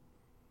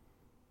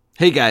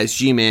Hey guys,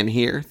 G-Man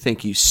here.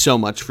 Thank you so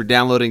much for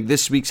downloading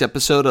this week's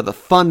episode of the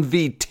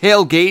Funvee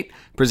Tailgate,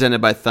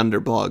 presented by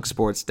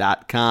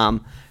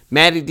ThunderblogSports.com.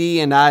 Matty D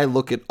and I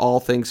look at all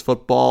things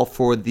football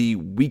for the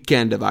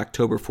weekend of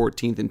October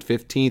 14th and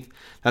 15th.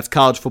 That's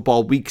college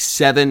football week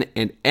 7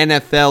 and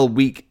NFL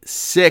week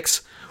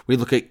 6. We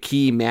look at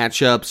key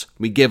matchups.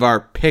 We give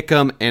our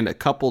pick'em and a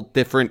couple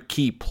different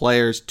key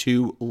players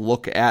to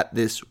look at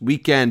this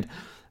weekend.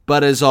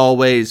 But as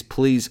always,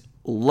 please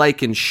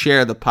like and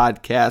share the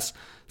podcast.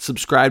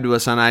 Subscribe to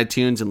us on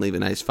iTunes and leave a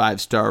nice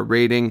 5-star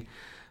rating.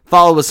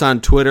 Follow us on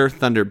Twitter.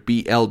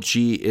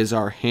 ThunderBLG is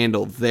our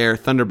handle there.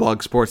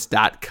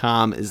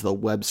 ThunderblogSports.com is the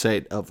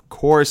website, of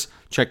course.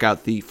 Check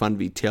out the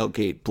Funvee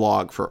Tailgate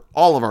blog for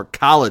all of our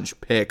college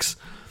picks.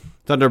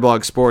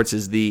 Thunderblog Sports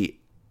is the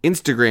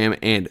Instagram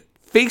and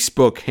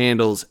Facebook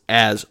handles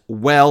as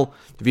well.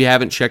 If you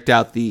haven't checked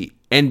out the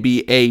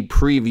NBA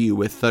preview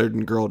with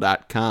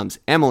ThirdandGirl.com's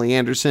Emily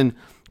Anderson,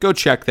 go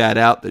check that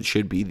out. That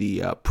should be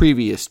the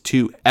previous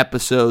 2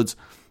 episodes.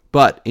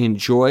 But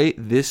enjoy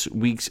this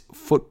week's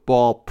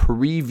football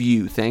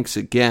preview. Thanks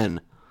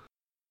again.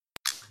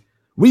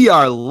 We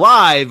are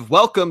live.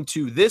 Welcome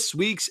to this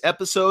week's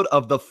episode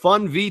of the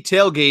Funvee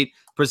Tailgate,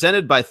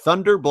 presented by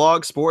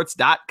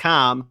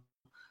ThunderblogSports.com.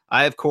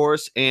 I, of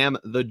course, am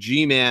the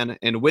G-Man,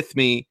 and with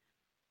me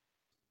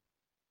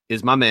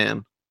is my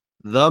man,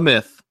 the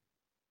myth,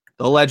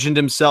 the legend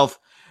himself,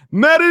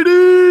 Matty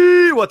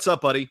D. What's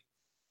up, buddy?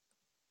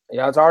 You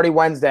know, it's already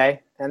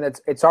Wednesday, and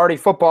it's already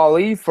football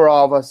eve for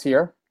all of us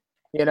here.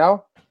 You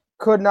know,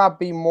 could not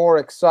be more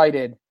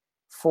excited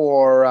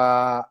for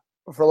a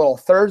little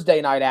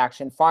Thursday night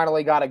action.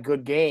 Finally got a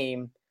good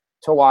game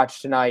to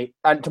watch tonight,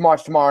 to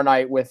watch tomorrow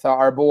night with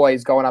our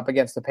boys going up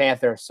against the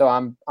Panthers. So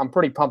I'm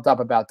pretty pumped up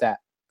about that.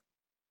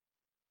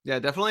 Yeah,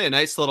 definitely a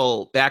nice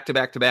little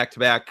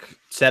back-to-back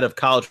set of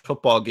college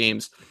football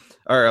games.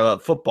 Or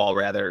football,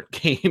 rather,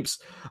 games.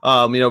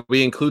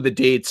 We include the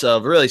dates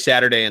of really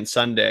Saturday and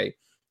Sunday.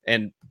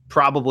 And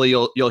probably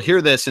you'll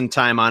hear this in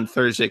time on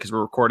Thursday because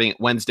we're recording it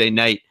Wednesday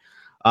night.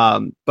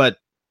 But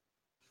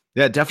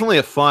yeah, definitely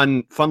a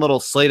fun little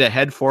slate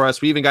ahead for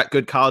us. We even got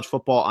good college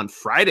football on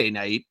Friday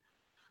night,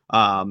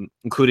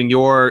 including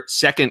your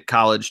second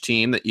college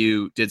team that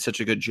you did such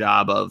a good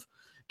job of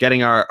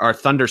getting our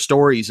Thunder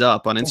stories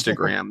up on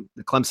Instagram.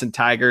 The Clemson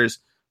Tigers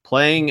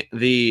playing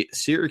the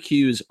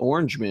Syracuse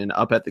Orangemen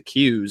up at the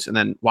Q's, and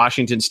then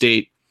Washington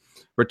State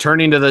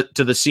returning to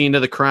the scene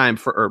of the crime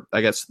or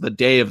I guess the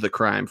day of the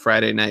crime,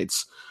 Friday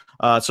nights.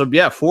 So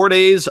yeah, 4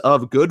 days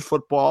of good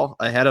football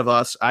ahead of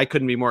us. I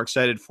couldn't be more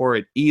excited for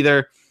it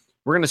either.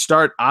 We're going to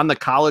start on the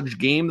college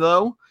game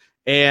though.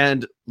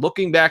 And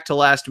looking back to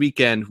last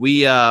weekend,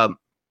 we saw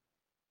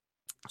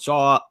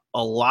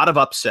a lot of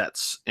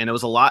upsets, and it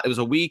was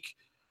a week,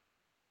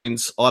 a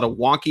lot of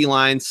wonky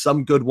lines,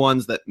 some good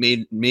ones that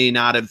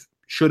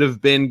should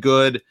have been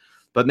good.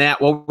 But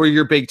Matt, what were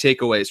your big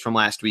takeaways from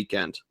last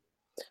weekend?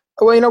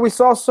 Well, we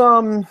saw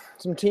some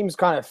teams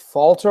kind of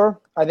falter,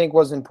 I think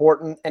was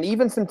important, and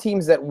even some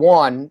teams that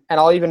won, and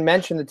I'll even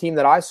mention the team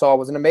that I saw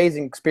was an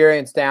amazing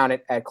experience down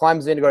at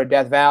Clemson to go to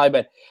Death Valley,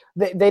 but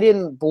they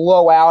didn't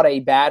blow out a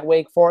bad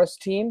Wake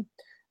Forest team.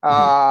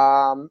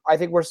 I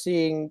think we're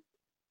seeing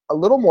a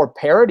little more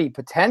parity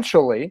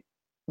potentially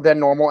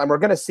than normal, and we're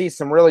going to see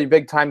some really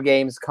big-time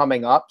games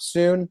coming up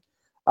soon.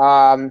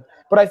 But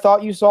I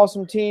thought you saw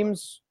some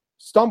teams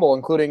stumble,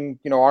 including,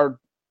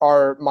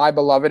 my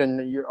beloved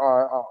and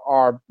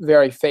our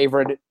very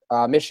favorite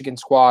Michigan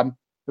squad,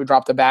 who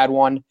dropped a bad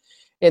one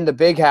in the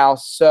Big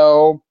House.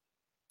 So,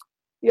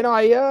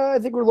 I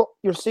think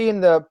you're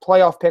seeing the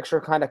playoff picture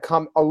kind of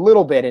come a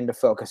little bit into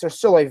focus. There's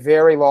still a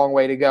very long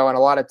way to go, and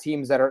a lot of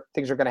teams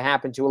things are going to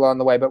happen to along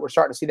the way. But we're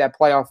starting to see that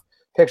playoff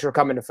picture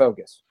come into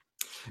focus.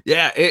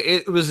 Yeah,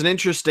 it was an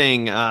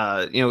interesting,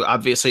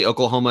 obviously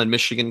Oklahoma and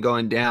Michigan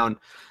going down.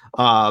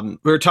 We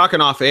were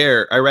talking off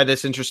air. I read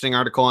this interesting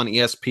article on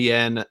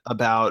ESPN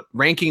about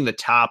ranking the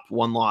top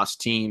one-loss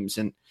teams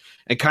and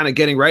kind of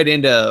getting right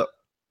into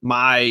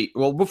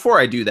before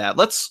I do that,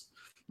 let's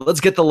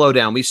get the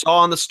lowdown. We saw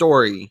on the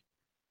story.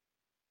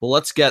 Well,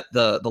 let's get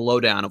the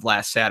lowdown of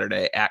last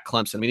Saturday at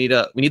Clemson. We need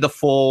the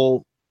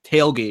full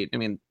tailgate. I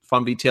mean,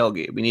 Funvee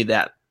Tailgate. We need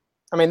that.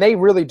 I mean, they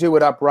really do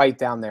it up right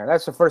down there.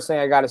 That's the first thing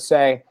I got to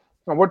say.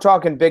 And we're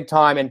talking big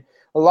time and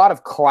a lot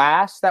of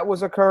class that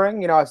was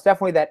occurring. It's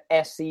definitely that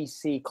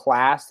SEC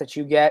class that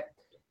you get.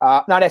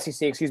 Not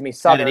SEC, excuse me,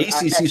 Southern. An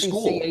ACC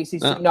school.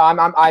 ACC. Yeah. No,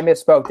 I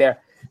misspoke there.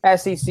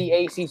 SEC,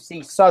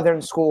 ACC,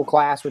 Southern school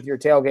class with your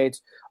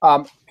tailgates.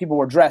 People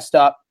were dressed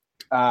up.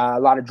 A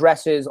lot of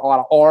dresses, a lot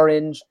of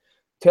orange.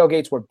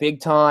 Tailgates were big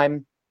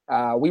time.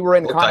 We were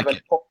in kind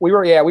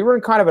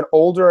of an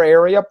older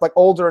area, like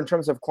older in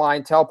terms of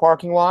clientele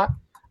parking lot.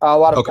 A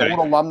lot of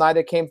old alumni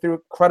that came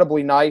through.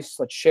 Incredibly nice.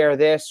 Let's share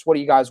this. What do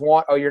you guys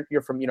want? Oh, you're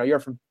from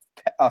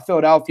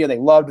Philadelphia. They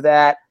loved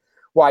that.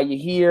 Why you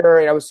here?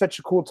 And it was such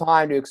a cool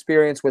time to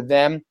experience with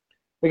them.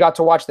 We got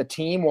to watch the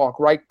team walk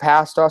right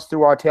past us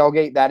through our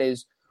tailgate. That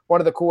is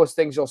one of the coolest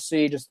things you'll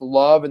see. Just the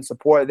love and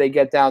support that they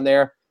get down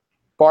there.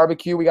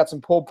 barbecue. We got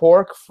some pulled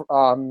pork.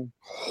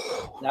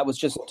 That was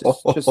just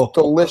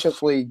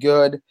deliciously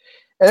good.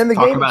 And then the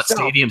Talk game about itself,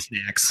 stadium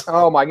snacks.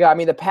 oh my God! I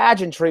mean, the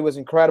pageantry was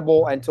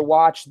incredible, and to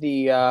watch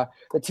the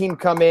team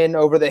come in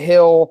over the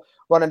hill,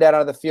 running down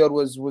out of the field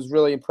was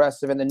really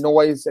impressive. And the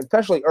noise,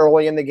 especially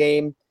early in the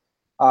game,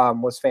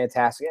 was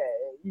fantastic.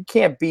 You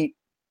can't beat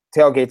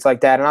tailgates like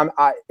that, and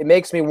it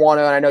makes me want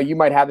to. And I know you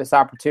might have this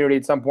opportunity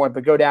at some point,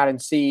 but go down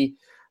and see,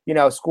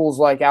 schools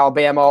like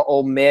Alabama,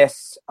 Ole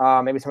Miss,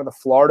 maybe some of the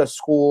Florida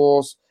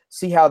schools.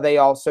 See how they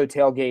also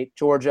tailgate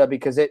Georgia,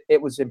 because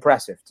it was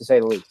impressive, to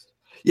say the least.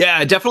 Yeah,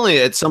 I definitely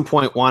at some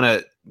point want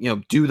to,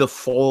 do the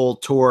full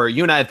tour.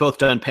 You and I have both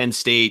done Penn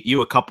State,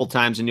 you a couple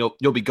times, and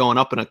you'll be going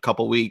up in a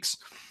couple weeks.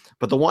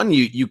 But the one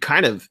you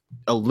kind of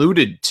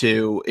alluded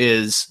to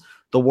is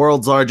the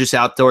world's largest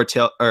outdoor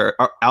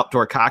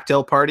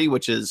cocktail party,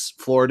 which is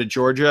Florida,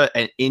 Georgia,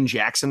 and in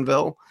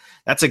Jacksonville.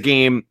 That's a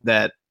game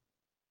that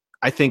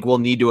I think we'll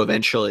need to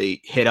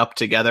eventually hit up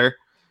together,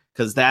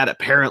 because that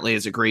apparently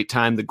is a great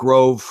time. The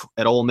Grove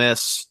at Ole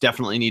Miss,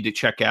 definitely need to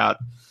check out.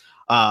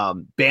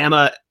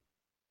 Bama,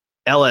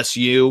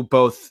 LSU,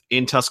 both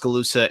in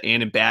Tuscaloosa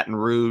and in Baton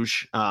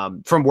Rouge.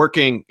 From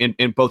working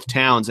in both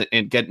towns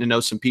and getting to know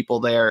some people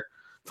there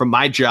from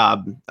my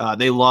job,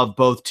 they love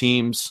both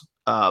teams,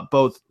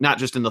 both not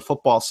just in the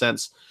football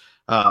sense.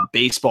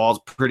 Baseball is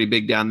pretty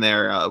big down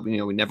there.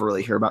 We never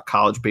really hear about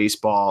college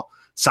baseball.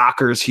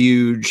 Soccer is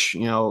huge.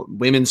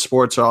 Women's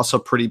sports are also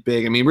pretty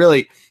big. I mean,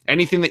 really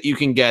anything that you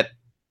can get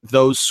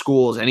those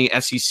schools, any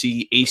SEC,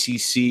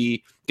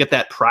 ACC, get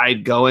that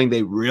pride going,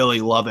 they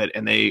really love it,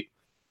 and they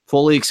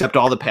fully accept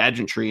all the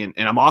pageantry, and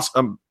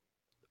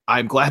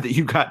I'm glad that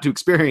you got to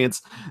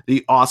experience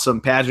the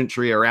awesome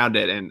pageantry around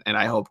it, and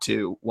I hope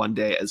to one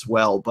day as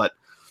well. But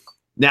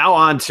now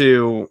on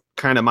to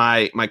kind of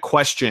my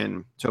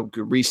question. So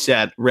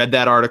reset, read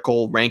that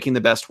article, ranking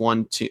the best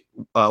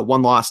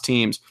one-loss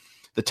teams.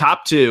 The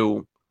top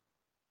two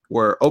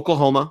were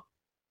Oklahoma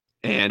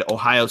and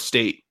Ohio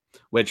State,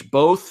 which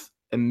both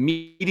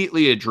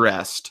immediately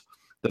addressed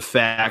the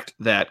fact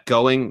that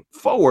going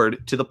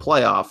forward to the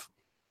playoff,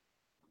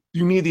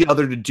 you need the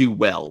other to do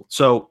well.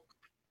 So,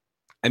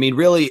 I mean,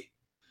 really,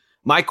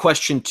 my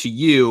question to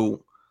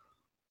you,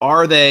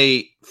 are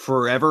they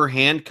forever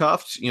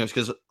handcuffed?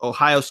 Because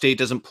Ohio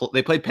State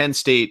they play Penn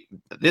State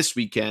this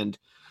weekend.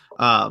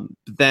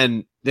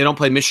 Then they don't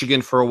play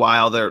Michigan for a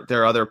while.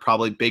 Their other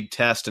probably big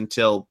test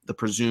until the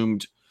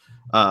presumed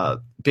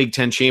Big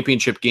Ten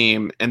championship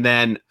game. And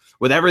then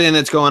with everything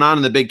that's going on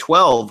in the Big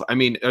 12, I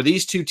mean, are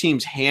these two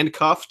teams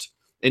handcuffed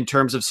in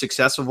terms of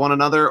success of one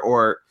another,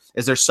 or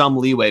is there some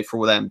leeway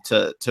for them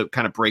to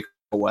kind of break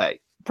away?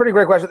 Pretty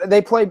great question.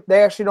 They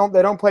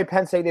don't play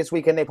Penn State this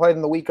weekend. They play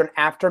them the weekend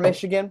after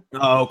Michigan.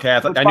 Oh, okay.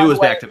 I knew it was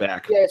back to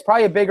back. Yeah, it's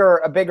probably a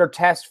bigger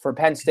test for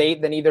Penn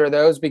State than either of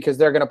those, because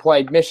they're going to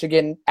play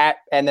Michigan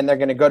and then they're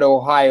going to go to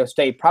Ohio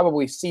State,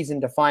 probably season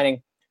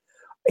defining.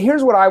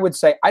 Here's what I would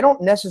say. I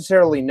don't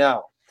necessarily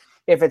know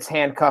if it's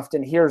handcuffed,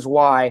 and here's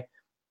why.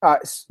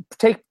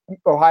 Take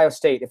Ohio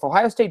State. If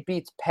Ohio State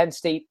beats Penn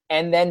State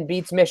and then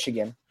beats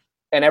Michigan,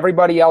 and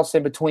everybody else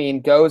in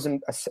between goes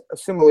and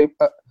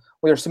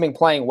we're assuming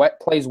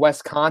plays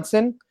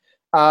Wisconsin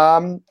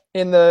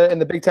in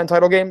the Big Ten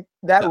title game,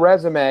 that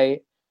resume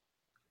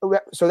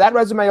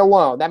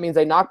alone, that means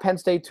they knock Penn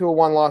State to a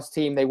one-loss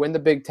team, they win the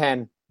Big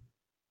Ten.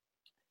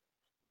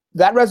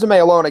 That resume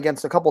alone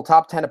against a couple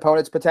top 10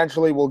 opponents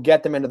potentially will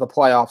get them into the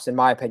playoffs, in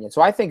my opinion.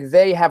 So I think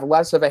they have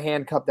less of a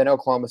handcuff than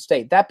Oklahoma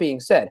State. That being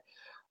said,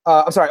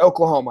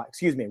 Oklahoma.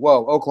 Excuse me.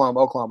 Whoa,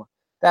 Oklahoma.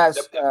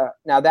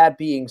 Now that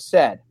being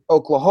said,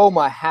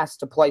 Oklahoma has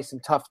to play some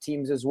tough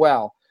teams as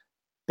well.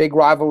 Big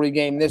rivalry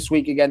game this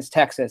week against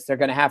Texas. They're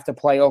going to have to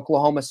play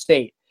Oklahoma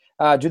State.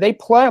 Do they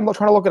play? I'm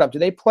trying to look it up. Do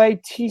they play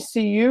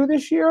TCU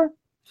this year?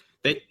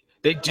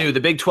 They do. The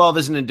Big 12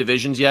 isn't in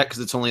divisions yet because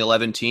it's only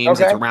 11 teams.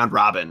 Okay. It's a round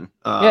robin,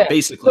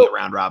 basically a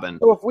round robin.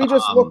 So if we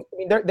just look,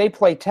 they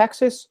play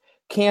Texas,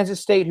 Kansas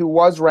State, who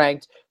was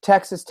ranked,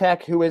 Texas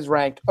Tech, who is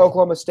ranked,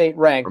 Oklahoma State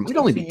ranked. It might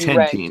only be 10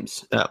 ranked,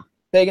 teams.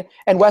 Yeah.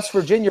 And West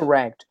Virginia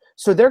ranked.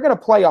 So they're going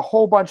to play a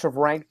whole bunch of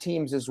ranked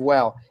teams as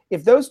well.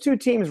 If those two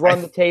teams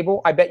run the table,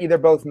 I bet you they're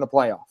both in the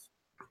playoff.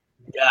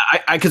 Yeah,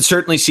 I could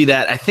certainly see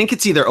that. I think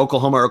it's either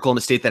Oklahoma or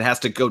Oklahoma State that has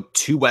to go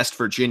to West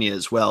Virginia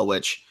as well,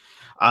 which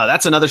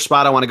that's another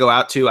spot I want to go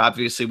out to.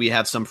 Obviously, we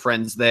have some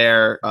friends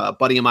there. A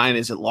buddy of mine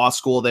is at law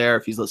school there.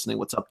 If he's listening,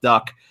 what's up,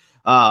 Duck?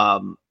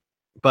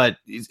 But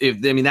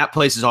that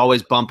place is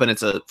always bumping.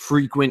 It's a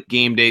frequent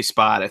game day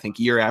spot, I think,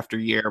 year after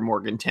year,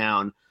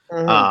 Morgantown.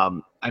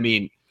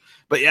 Mm-hmm.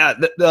 But yeah,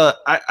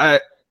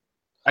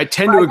 I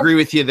tend to agree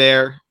with you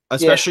there,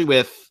 especially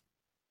with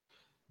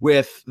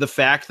the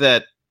fact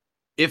that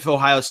if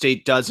Ohio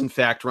State does in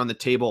fact run the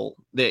table,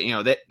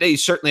 they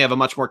certainly have a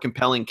much more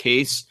compelling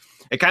case.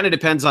 It kind of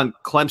depends on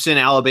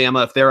Clemson,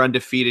 Alabama, if they're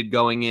undefeated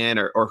going in,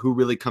 or who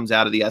really comes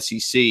out of the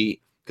SEC,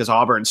 because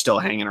Auburn's still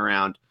hanging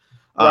around.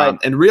 Right.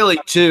 And really,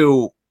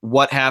 too,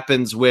 what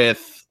happens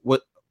with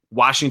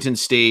Washington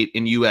State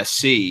and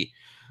USC.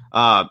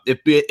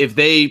 If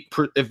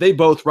they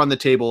both run the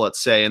table, let's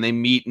say, and they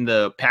meet in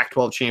the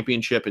Pac-12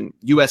 championship, and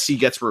USC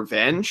gets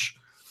revenge,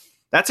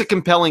 that's a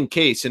compelling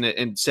case.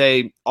 And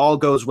say all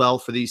goes well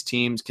for these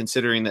teams,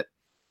 considering that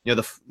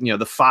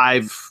the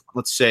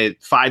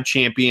five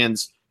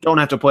champions don't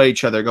have to play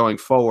each other going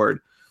forward.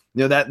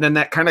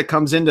 That kind of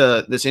comes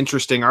into this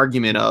interesting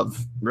argument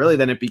of really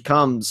then it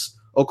becomes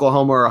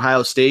Oklahoma or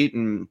Ohio State,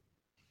 and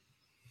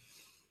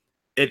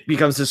it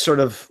becomes this sort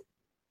of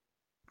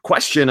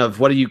question of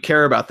what do you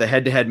care about, the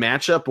head-to-head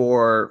matchup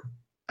or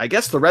I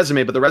guess the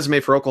resume, but the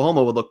resume for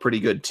Oklahoma would look pretty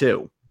good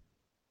too.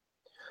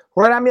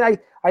 Well, I mean,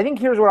 I think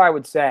here's what I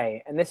would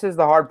say, and this is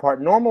the hard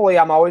part. Normally,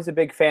 I'm always a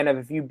big fan of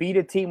if you beat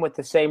a team with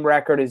the same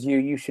record as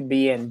you should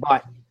be in,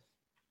 but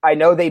I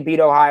know they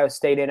beat Ohio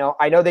State in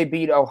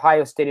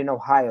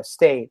Ohio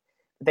State.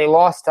 They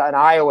lost to an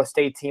Iowa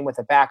State team with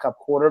a backup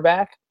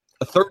quarterback.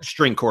 A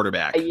third-string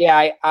quarterback.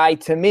 Yeah,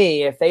 to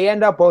me, if they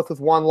end up both with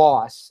one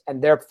loss and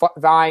they're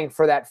vying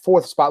for that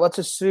fourth spot, let's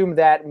assume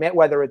that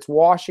whether it's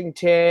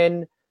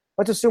Washington,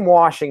 runs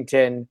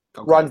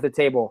the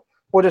table.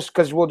 We'll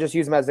just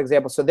use them as an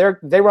example. So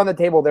they run the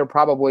table, they're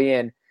probably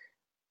in.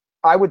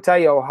 I would tell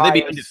you Ohio.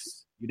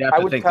 You'd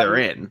have to think they're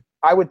in.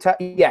 I would tell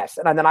yes,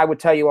 and then I would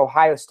tell you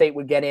Ohio State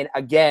would get in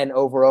again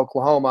over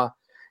Oklahoma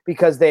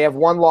because they have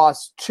one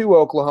loss to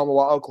Oklahoma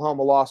while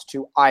Oklahoma lost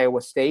to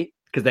Iowa State.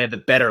 Because they have the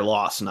better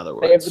loss, in other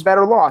words. They have the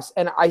better loss.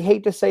 And I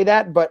hate to say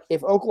that, but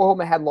if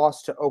Oklahoma had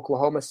lost to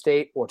Oklahoma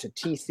State or to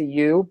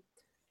TCU,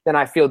 then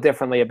I feel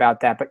differently about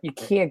that. But you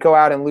can't go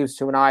out and lose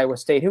to an Iowa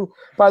State who,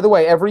 by the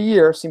way, every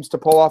year seems to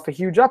pull off a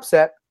huge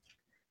upset,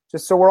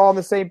 just so we're all on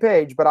the same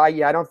page. But I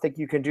don't think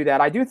you can do that.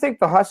 I do think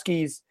the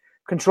Huskies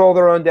control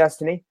their own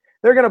destiny.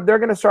 They're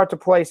gonna start to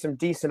play some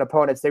decent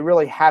opponents. They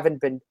really haven't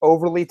been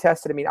overly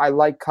tested. I mean, I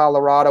like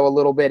Colorado a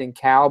little bit and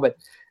Cal, but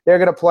they're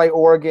going to play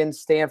Oregon,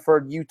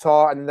 Stanford,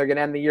 Utah, and then they're going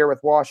to end the year with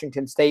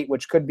Washington State,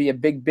 which could be a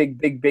big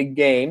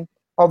game.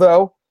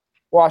 Although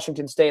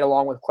Washington State,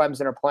 along with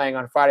Clemson, are playing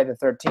on Friday the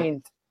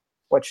 13th,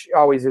 which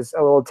always is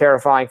a little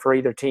terrifying for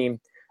either team.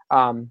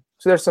 So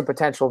there's some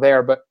potential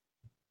there. But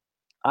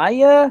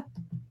I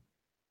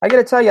got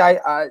to tell you,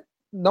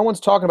 no one's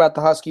talking about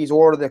the Huskies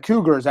or the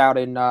Cougars out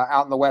in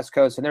the West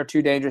Coast, and they're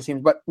two dangerous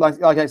teams. But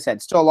like I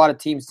said, still a lot of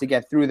teams to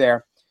get through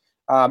there.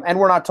 And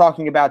we're not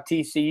talking about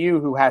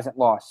TCU, who hasn't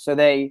lost. So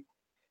they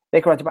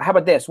correct. How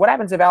about this? What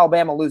happens if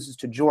Alabama loses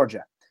to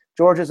Georgia?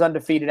 Georgia's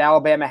undefeated.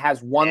 Alabama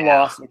has one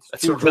loss.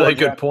 That's a really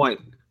good point.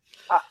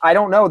 I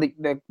don't know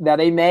that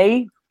they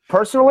may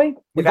personally.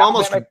 We've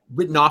almost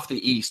written off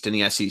the East in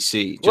the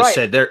SEC. Just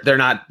said they're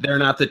not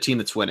the team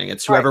that's winning.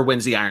 It's whoever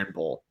wins the Iron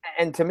Bowl.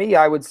 And to me,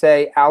 I would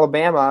say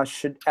Alabama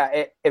should.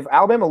 If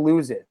Alabama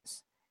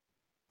loses,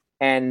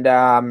 and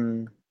a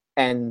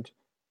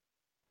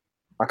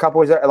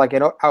couple weeks, like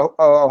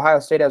Ohio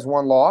State has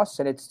one loss,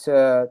 and it's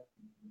to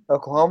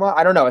Oklahoma.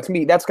 I don't know.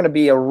 That's going to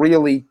be a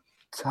really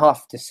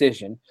tough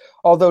decision.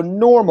 Although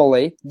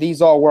normally these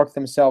all work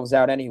themselves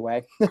out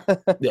anyway.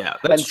 Yeah,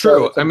 that's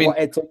true.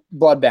 It's a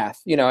bloodbath,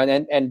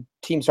 and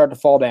teams start to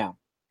fall down.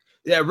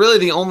 Yeah, really,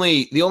 the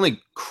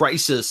only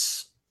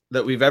crisis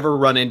that we've ever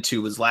run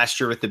into was last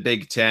year with the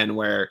Big Ten,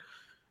 where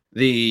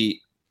the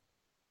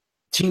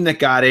team that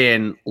got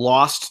in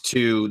lost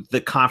to the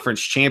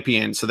conference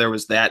champion. So there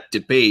was that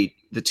debate.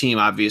 The team,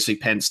 obviously,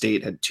 Penn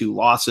State had two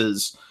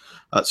losses.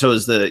 So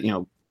is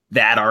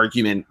that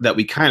argument that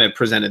we kind of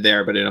presented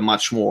there, but in a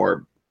much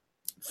more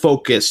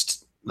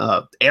focused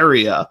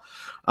area.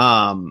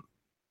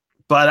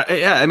 But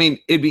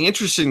it'd be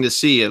interesting to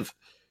see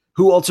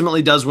who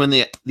ultimately does win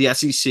the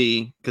SEC,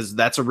 because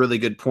that's a really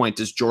good point.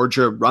 Does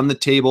Georgia run the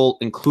table,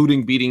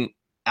 including beating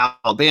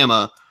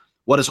Alabama?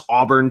 What does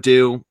Auburn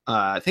do?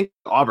 I think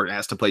Auburn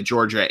has to play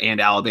Georgia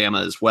and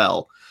Alabama as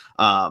well.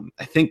 I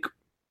think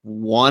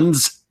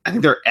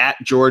they're at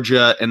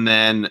Georgia and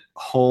then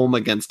home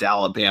against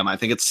Alabama. I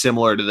think it's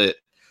similar to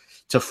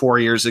 4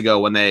 years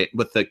ago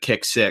with the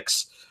kick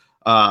six.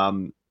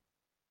 You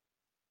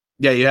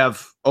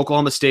have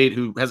Oklahoma State,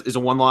 who is a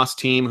one-loss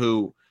team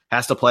who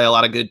has to play a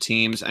lot of good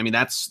teams. I mean,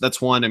 that's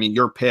one. I mean,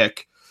 your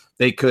pick.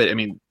 They could. I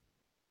mean,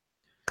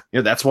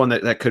 that's one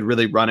that could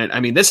really run it.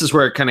 I mean, this is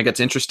where it kind of gets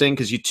interesting,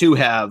 because you too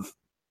have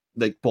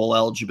the bowl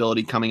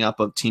eligibility coming up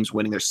of teams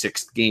winning their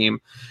sixth game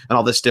and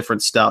all this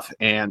different stuff.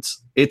 And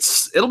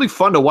it'll be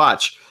fun to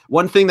watch.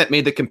 One thing that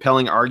made the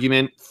compelling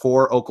argument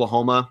for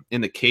Oklahoma in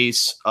the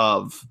case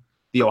of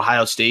the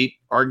Ohio State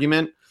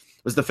argument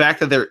was the fact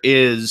that there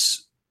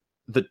is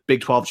the Big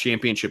 12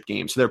 championship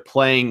game. So they're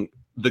playing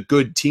the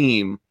good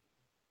team,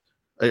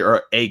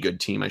 or a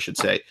good team, I should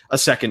say, a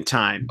second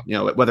time.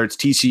 Whether it's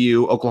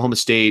TCU, Oklahoma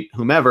State,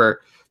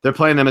 whomever, they're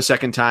playing them a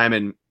second time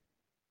and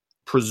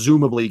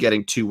presumably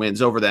getting 2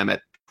 wins over them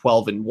at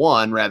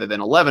 12-1 rather than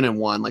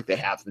 11-1 like they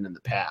have been in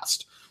the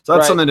past. So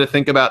that's something to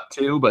think about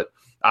too. But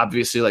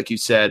obviously, like you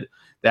said,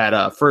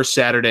 that first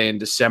Saturday in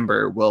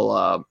December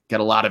will get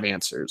a lot of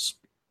answers.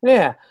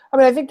 Yeah, I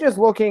mean, I think just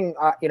looking,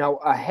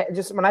 ahead,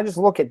 just when I just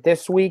look at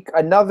this week,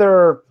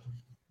 another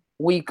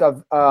week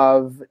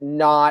of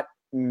not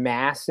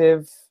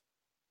massive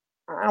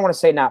I don't want to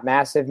say not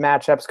massive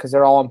matchups because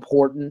they're all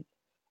important.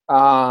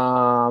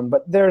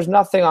 But there's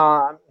nothing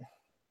on.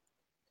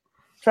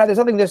 There's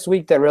nothing this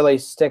week that really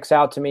sticks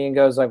out to me and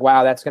goes like,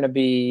 wow, that's going to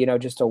be,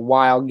 just a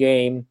wild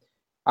game.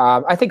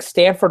 I think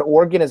Stanford,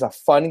 Oregon is a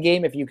fun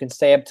game if you can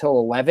stay up till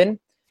 11.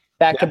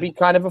 That could be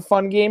kind of a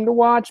fun game to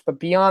watch. But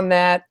beyond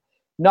that,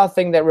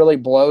 nothing that really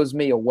blows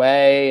me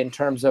away in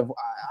terms of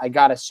I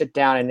got to sit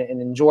down and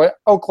enjoy it.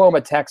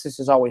 Oklahoma, Texas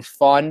is always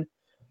fun.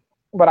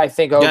 But I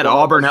think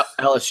Auburn,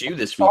 LSU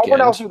this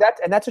weekend. Auburn, LSU,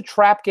 that's a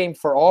trap game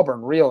for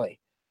Auburn, really.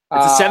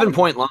 It's a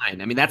 7-point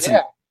line. I mean, that's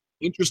an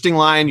interesting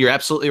line. You're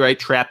absolutely right.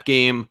 Trap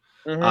game.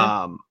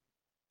 Mm-hmm.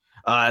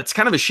 It's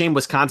kind of a shame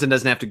Wisconsin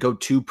doesn't have to go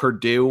to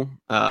Purdue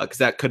because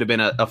that could have been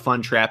a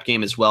fun trap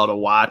game as well to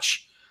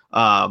watch.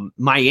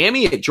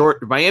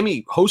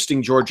 Miami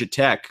hosting Georgia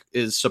Tech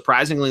is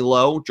surprisingly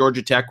low.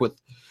 Georgia Tech with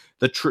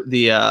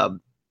the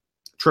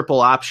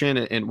triple option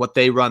and what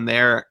they run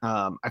there.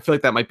 I feel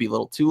like that might be a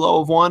little too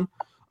low of one.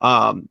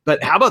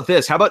 But how about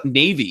this? How about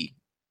Navy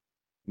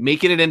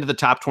making it into the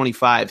top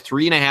 25,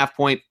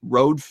 3.5-point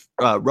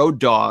road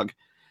dog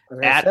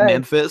at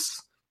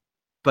Memphis?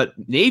 But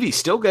Navy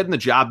still getting the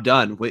job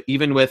done,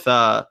 even with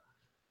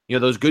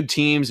those good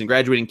teams and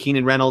graduating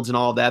Keenan Reynolds and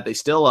all of that. They're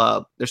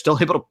still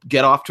able to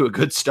get off to a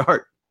good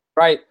start.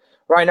 Right.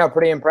 No,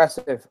 pretty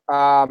impressive.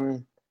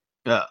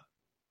 Yeah.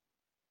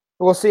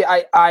 We'll see.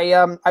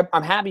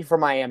 I'm happy for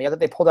Miami. I thought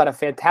they pulled out a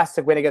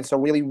fantastic win against a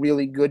really,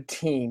 really good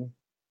team.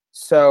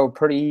 So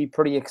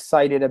pretty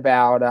excited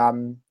about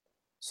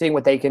seeing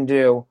what they can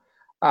do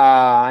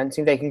and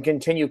seeing if they can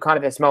continue kind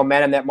of this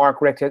momentum that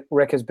Mark Richt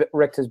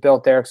has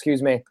built there.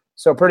 Excuse me.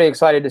 So pretty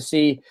excited to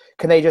see,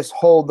 can they just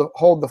hold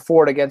the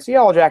fort against the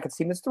Yellow Jackets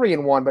team that's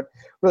 3-1, but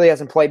really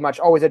hasn't played much.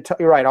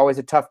 You're right, always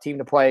a tough team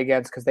to play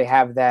against because they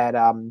have that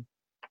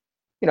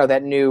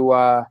that new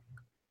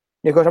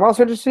coach. I'm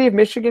also interested to see if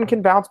Michigan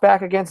can bounce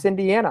back against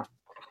Indiana,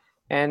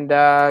 and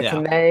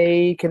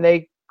can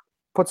they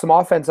put some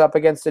offense up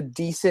against a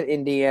decent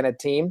Indiana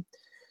team?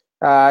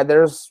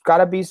 There's got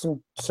to be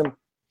some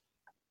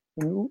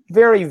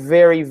very,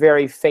 very,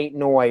 very faint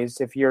noise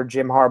if you're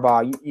Jim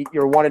Harbaugh.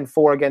 You're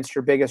 1-4 against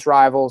your biggest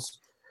rivals.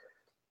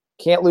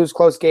 Can't lose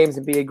close games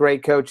and be a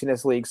great coach in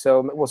this league.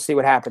 So we'll see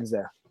what happens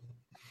there.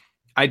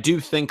 I do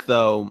think,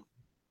 though,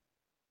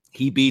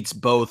 he beats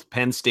both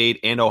Penn State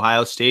and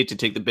Ohio State to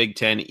take the Big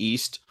Ten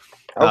East.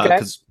 Okay.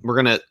 Because we're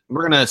gonna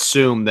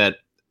assume that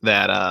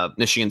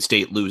Michigan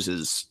State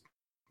loses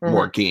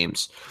more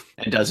games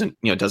and doesn't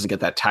get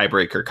that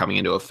tiebreaker coming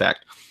into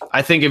effect.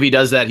 I think if he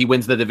does that, he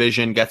wins the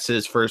division, gets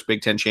his first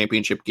Big Ten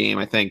championship game.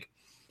 I think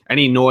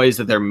any noise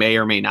that there may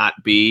or may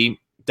not be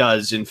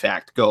does in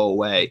fact go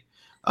away.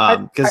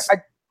 Go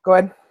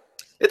ahead.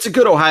 It's a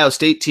good Ohio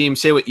State team.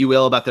 Say what you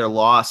will about their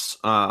loss,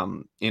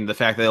 in the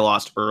fact that they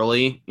lost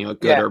early.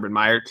 Good Urban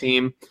Meyer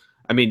team.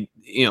 I mean,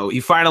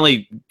 he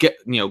finally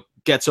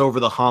gets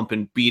over the hump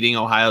and beating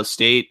Ohio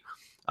State,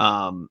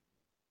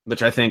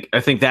 which I think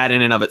that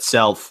in and of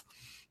itself.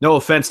 No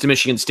offense to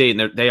Michigan State,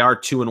 and they are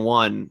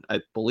 2-1,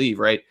 I believe,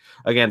 right,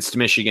 against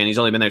Michigan. He's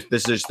only been there.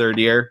 This is his third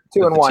year.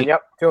 2-1.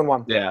 Yep,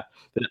 2-1.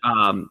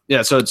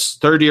 Yeah. So it's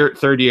third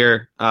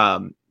year. I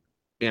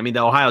mean,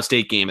 the Ohio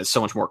State game is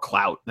so much more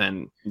clout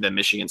than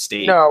Michigan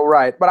State. No,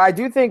 right. But I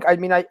do think, I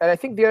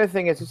think the other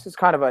thing is this is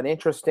kind of an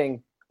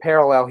interesting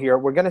parallel here.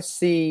 We're going to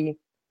see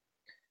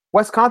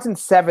Wisconsin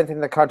 7th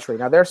in the country.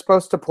 Now, they're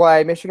supposed to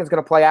play. Michigan's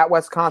going to play at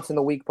Wisconsin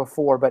the week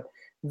before, but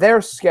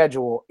their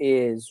schedule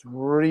is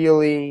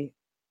really,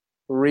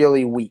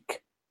 really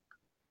weak.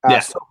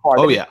 So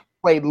far. They've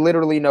played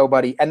literally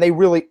nobody, and they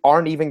really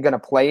aren't even going to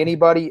play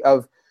anybody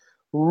of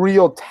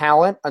real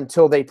talent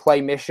until they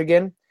play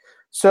Michigan.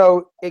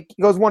 So it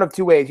goes one of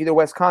two ways. Either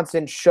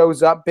Wisconsin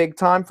shows up big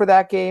time for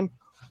that game,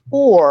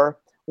 or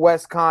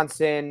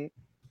Wisconsin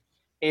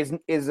is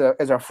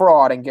a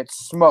fraud and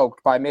gets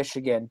smoked by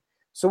Michigan.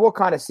 So we'll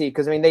kind of see,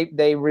 because I mean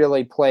they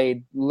really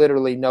played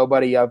literally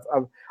nobody of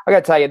I got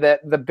to tell you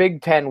that the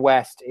Big Ten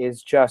West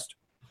is just.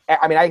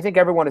 I mean, I think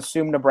everyone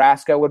assumed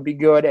Nebraska would be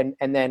good,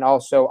 and then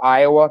also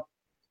Iowa.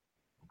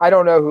 I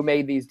don't know who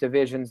made these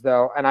divisions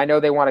though, and I know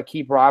they want to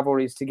keep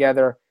rivalries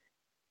together.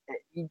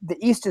 The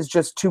East is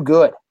just too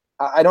good.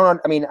 I don't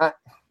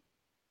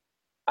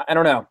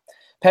know.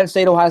 Penn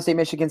State, Ohio State,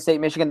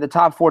 Michigan, the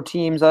top 4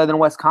 teams other than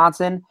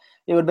Wisconsin.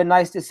 It would have been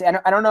nice to see.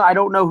 I don't know. I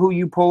don't know who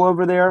you pull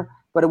over there,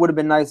 but it would have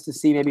been nice to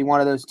see maybe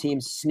one of those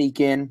teams sneak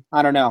in.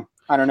 I don't know.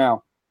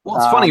 Well,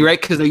 it's funny, right?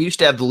 Because they used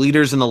to have the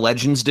leaders in the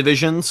Legends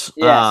divisions,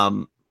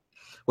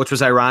 which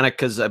was ironic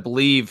because I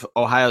believe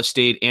Ohio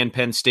State and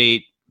Penn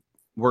State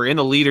were in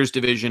the leaders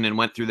division and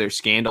went through their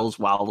scandals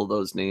while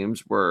those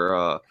names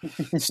were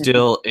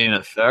still in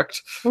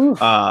effect.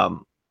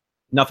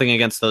 Nothing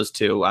against those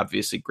two.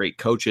 Obviously, great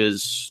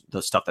coaches,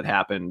 the stuff that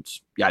happened,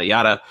 yada,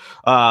 yada.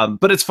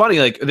 But it's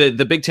funny, like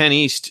the Big Ten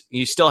East,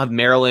 you still have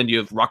Maryland, you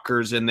have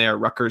Rutgers in there.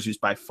 Rutgers, who's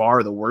by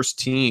far the worst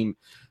team.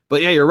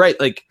 But yeah, you're right.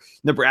 Like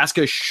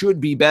Nebraska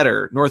should be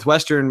better.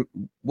 Northwestern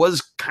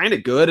was kind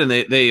of good, and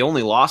they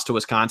only lost to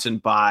Wisconsin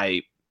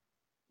by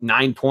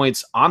 9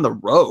 points on the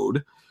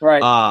road.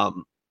 Right.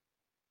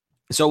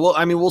 So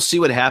we'll see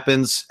what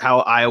happens, how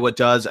Iowa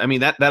does. I mean,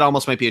 that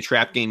almost might be a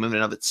trap game in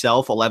and of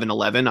itself,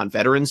 11-11 on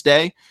Veterans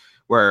Day,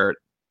 where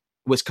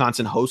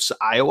Wisconsin hosts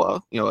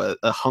Iowa,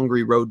 a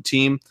hungry road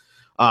team.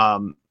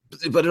 But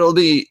it'll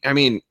be,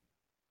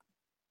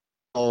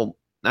 all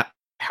not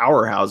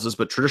powerhouses,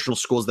 but traditional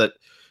schools that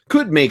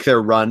could make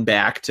their run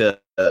back to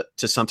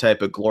some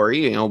type of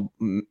glory.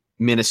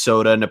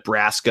 Minnesota,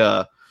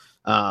 Nebraska,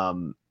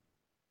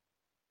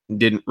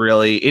 didn't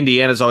really.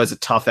 Indiana's always a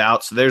tough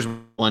out, so there's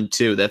one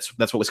too. That's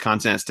what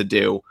Wisconsin has to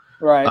do,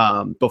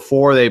 right?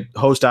 Before they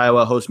host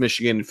Iowa, host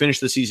Michigan, and finish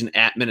the season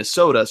at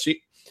Minnesota. So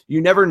you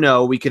never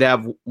know. We could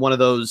have one of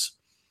those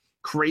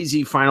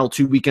crazy final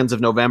 2 weekends of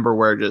November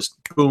where just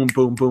boom,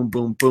 boom, boom,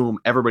 boom, boom,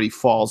 everybody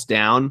falls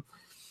down.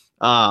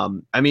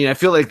 I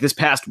feel like this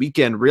past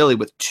weekend, really,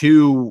 with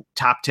 2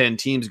 top 10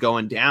 teams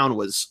going down,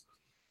 was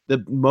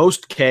the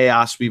most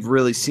chaos we've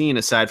really seen,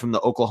 aside from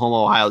the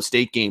Oklahoma-Ohio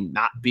State game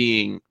not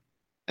being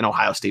an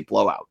Ohio State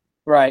blowout.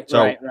 Right.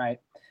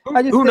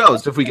 Who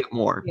knows if we get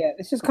more? Yeah,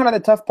 this is kind of the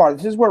tough part.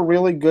 This is where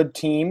really good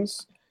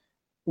teams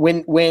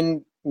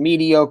win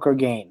mediocre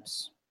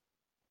games.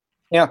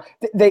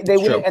 They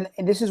win,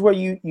 and this is where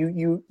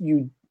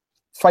you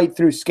fight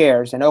through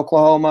scares. And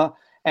Oklahoma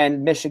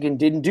and Michigan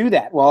didn't do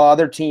that, while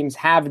other teams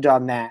have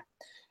done that.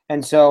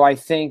 And so I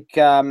think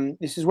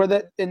this is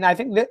where I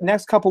think the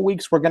next couple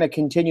weeks we're going to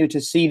continue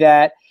to see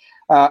that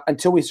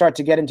until we start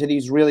to get into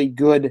these really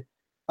good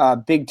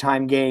big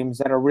time games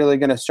that are really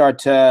going to start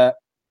to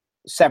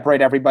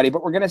separate everybody.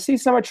 But we're going to see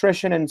some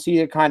attrition and see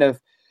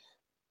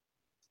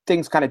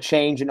things kind of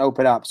change and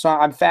open up. So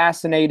I'm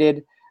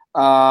fascinated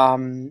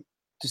to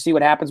see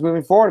what happens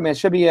moving forward. It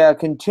should be a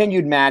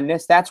continued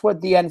madness. That's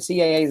what the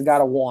NCAA's got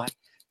to want.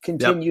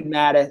 Continued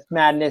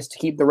madness to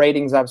keep the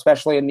ratings up,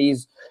 especially in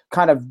these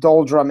kind of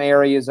doldrum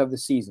areas of the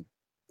season.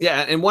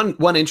 Yeah, and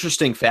one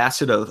interesting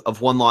facet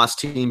of one-loss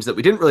teams that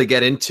we didn't really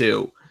get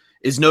into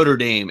is Notre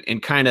Dame,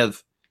 and kind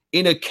of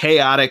in a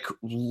chaotic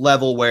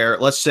level where,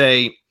 let's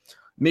say,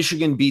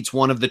 Michigan beats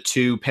one of the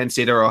two, Penn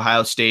State or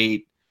Ohio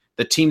State.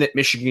 The team that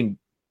Michigan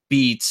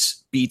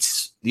beats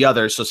the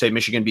other. So say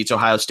Michigan beats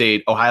Ohio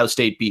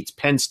State beats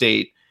Penn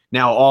State.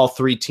 Now all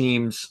 3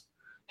 teams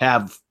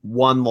have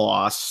one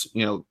loss.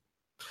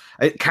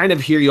 I kind of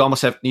here you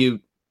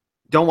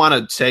don't want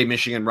to say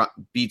Michigan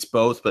beats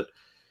both, but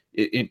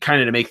it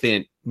kind of to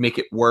make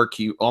it work,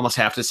 you almost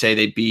have to say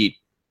they beat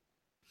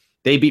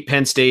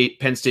Penn State,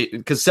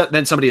 because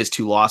then somebody has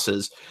 2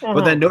 losses. Uh-huh.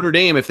 But then Notre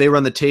Dame, if they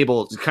run the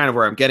table, is kind of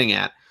where I'm getting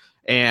at.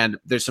 And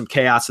there's some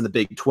chaos in the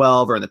Big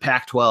 12 or in the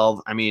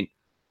Pac-12.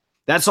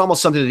 That's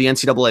almost something that the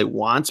NCAA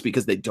wants,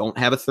 because they don't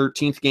have a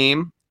 13th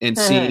game, and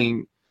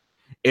seeing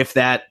if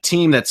that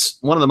team that's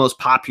one of the most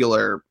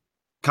popular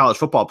college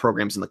football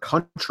programs in the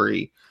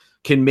country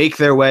can make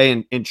their way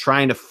in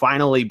trying to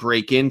finally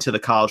break into the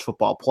college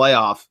football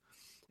playoff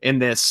in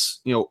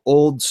this,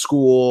 old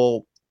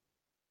school,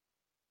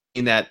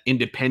 in that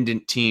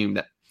independent team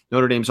that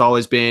Notre Dame's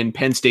always been,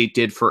 Penn State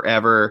did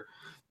forever,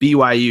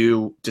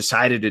 BYU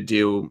decided to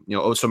do,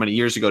 so many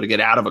years ago to get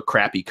out of a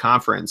crappy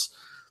conference.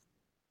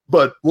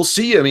 But we'll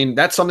see.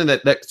 That's something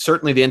that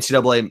certainly the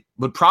NCAA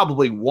would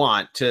probably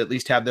want to at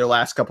least have their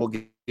last couple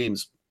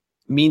games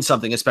mean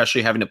something,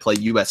 especially having to play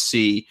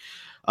USC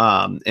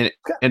and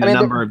a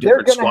number of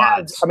different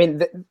squads.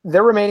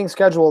 Their remaining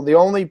schedule, the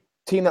only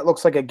team that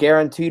looks like a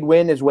guaranteed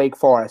win is Wake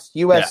Forest.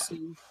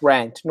 USC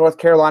ranked, North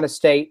Carolina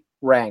State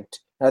ranked.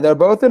 Now they're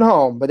both at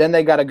home, but then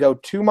they got to go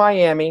to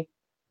Miami,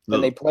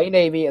 then they play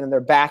Navy, and then they're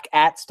back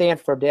at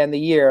Stanford to end the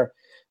year.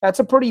 That's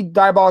a pretty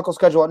diabolical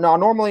schedule. Now,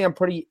 normally I'm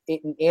pretty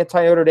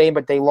anti-Notre Dame,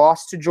 but they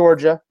lost to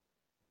Georgia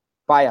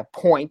by a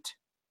point.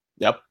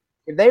 Yep.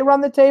 If they run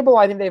the table,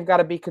 I think they've got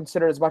to be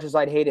considered, as much as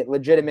I'd hate it,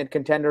 legitimate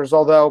contenders,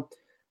 although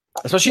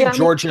 – especially if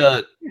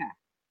Georgia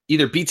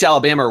either beats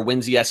Alabama or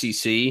wins the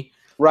SEC.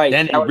 Right.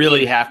 Then you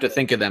really have to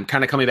think of them,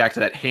 kind of coming back to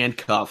that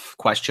handcuff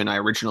question I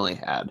originally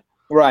had.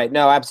 Right.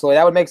 No, absolutely.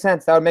 That would make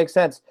sense. I'm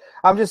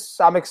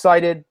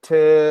excited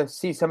to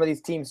see some of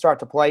these teams start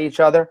to play each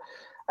other.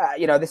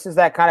 This is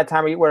that kind of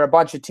time where a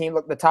bunch of teams,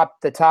 look,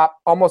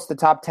 almost the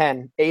top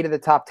 10, 8 of the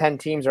top 10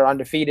 teams are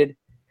undefeated.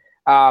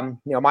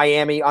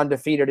 Miami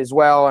undefeated as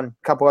well, and a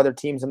couple other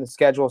teams on the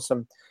schedule.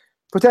 Some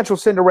potential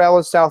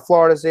Cinderellas: South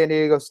Florida, San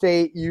Diego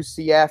State,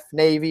 UCF,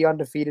 Navy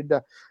undefeated.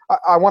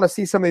 I want to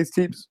see some of these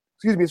teams,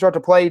 start to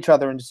play each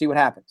other and to see what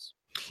happens.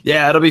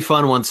 Yeah, it'll be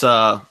fun once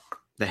the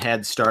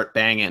heads start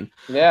banging.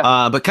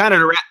 Yeah. But kind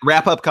of to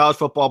wrap up college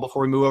football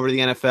before we move over to the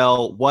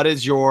NFL, what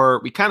is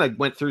we kind of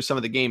went through some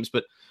of the games,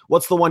 but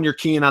what's the one you're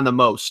keying on the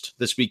most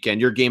this weekend,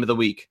 your game of the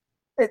week?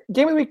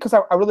 Game of the week, because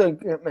I really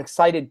am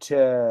excited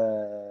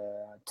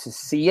to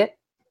see it.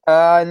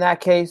 In that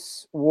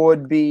case,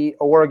 would be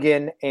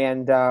Oregon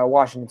and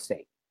Washington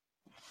State.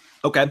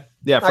 Okay.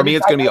 Yeah, for me,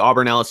 it's going to be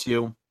Auburn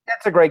LSU.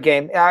 That's a great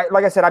game.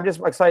 Like I said, I'm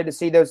just excited to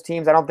see those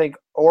teams. I don't think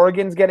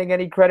Oregon's getting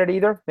any credit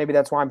either. Maybe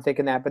that's why I'm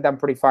thinking that, but I'm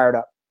pretty fired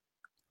up.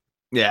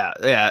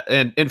 Yeah.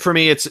 And for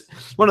me, it's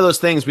one of those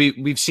things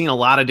we've seen a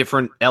lot of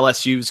different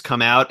LSUs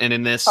come out, and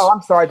in this Oh,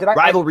 I'm sorry.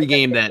 rivalry Did I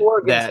game say that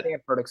Oregon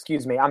Stanford?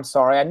 Excuse me. I'm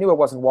sorry. I knew it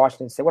wasn't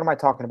Washington State. What am I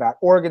talking about?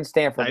 Oregon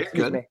Stanford. you're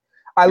Excuse good. me.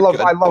 I You're love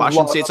good. Washington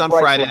love State's on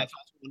Bryce Friday. Love. That's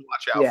something to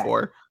watch out Yeah.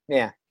 for.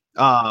 Yeah.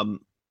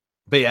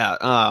 But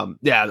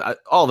yeah.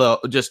 Although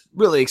just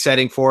really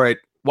exciting for it.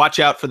 Watch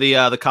out for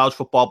the college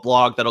football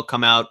blog that'll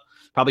come out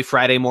probably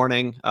Friday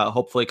morning.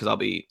 Hopefully, because I'll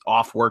be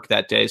off work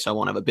that day, so I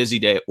won't have a busy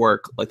day at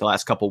work like the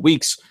last couple of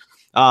weeks.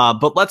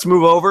 But let's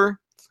move over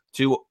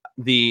to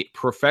the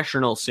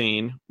professional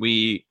scene.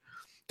 We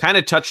kind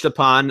of touched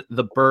upon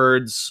the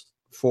Birds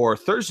for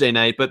Thursday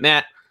night, but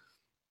Matt,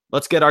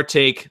 let's get our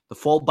take, the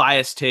full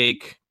bias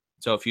take.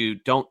 So if you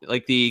don't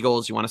like the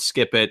Eagles, you want to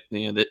skip it,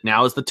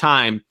 now is the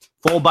time.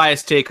 Full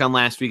bias take on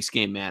last week's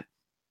game, Matt.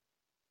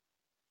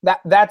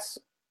 That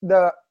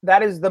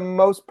is the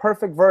most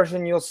perfect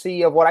version you'll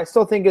see of what I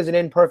still think is an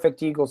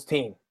imperfect Eagles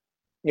team.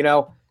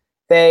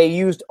 They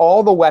used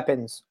all the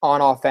weapons on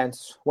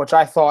offense, which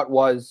I thought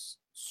was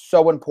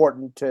so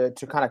important to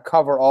kind of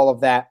cover all of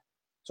that.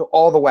 So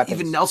all the weapons.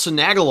 Even Nelson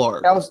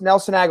Aguilar.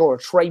 Nelson Aguilar,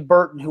 Trey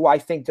Burton, who I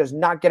think does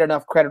not get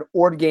enough credit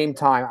or game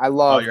time. I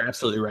love. Oh, you're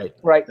absolutely right.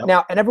 Right. Yep.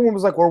 Now, and everyone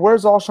was like, well,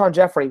 where's Alshon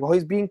Jeffrey? Well,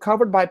 he's being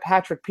covered by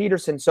Patrick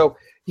Peterson. So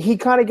he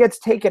kind of gets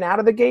taken out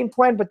of the game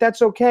plan, but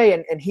that's okay.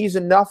 And he's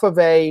enough of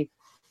a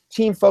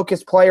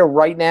team-focused player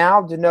right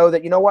now to know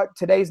that, you know what,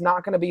 today's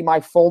not going to be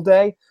my full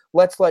day.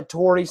 Let's let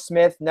Torrey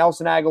Smith,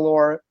 Nelson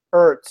Aguilar,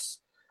 Ertz,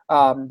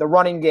 the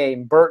running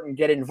game, Burton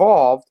get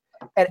involved,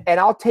 and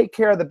I'll take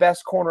care of the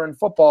best corner in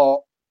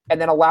football and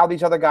then allow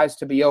these other guys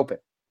to be open.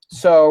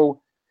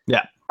 So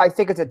yeah, I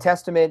think it's a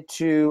testament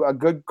to a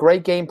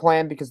great game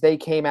plan because they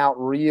came out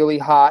really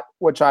hot,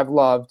 which I've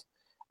loved.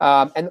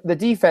 And the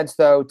defense,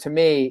 though, to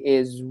me,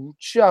 is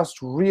just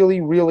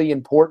really, really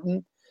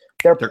important.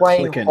 They're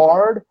playing clicking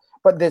hard,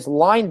 but this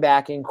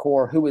linebacking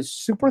core, who is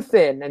super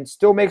thin and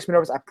still makes me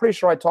nervous. I'm pretty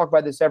sure I talk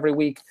about this every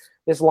week.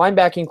 This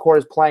linebacking core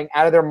is playing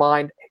out of their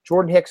mind.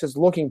 Jordan Hicks is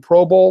looking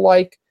Pro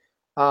Bowl-like.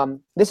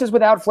 This is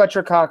without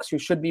Fletcher Cox, who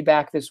should be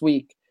back this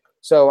week.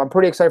 So I'm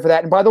pretty excited for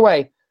that. And by the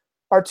way,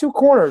 our two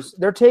corners,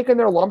 they're taking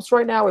their lumps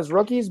right now as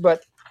rookies,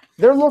 but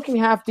they're looking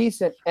half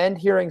decent. And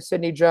hearing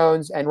Sidney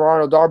Jones and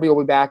Ronald Darby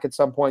will be back at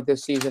some point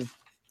this season.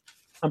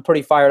 I'm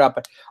pretty fired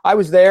up. I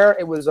was there.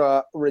 It was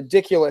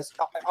ridiculous.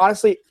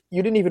 Honestly,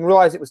 you didn't even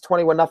realize it was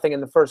 21-0 in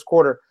the first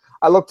quarter.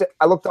 I looked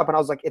up and I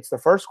was like, it's the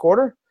first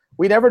quarter?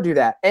 We never do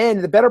that.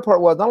 And the better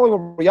part was not only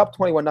were we up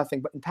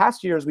 21-0, but in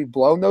past years we've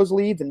blown those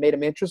leads and made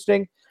them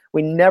interesting.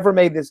 We never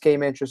made this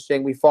game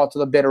interesting. We fought to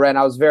the bitter end.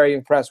 I was very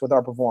impressed with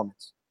our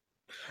performance.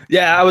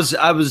 Yeah, I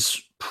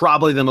was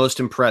probably the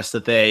most impressed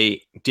that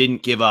they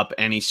didn't give up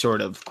any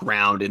sort of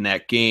ground in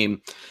that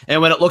game.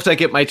 And when it looked like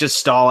it might just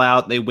stall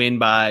out, they win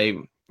by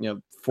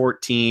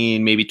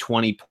 14, maybe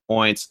 20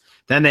 points.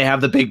 Then they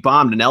have the big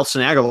bomb to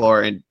Nelson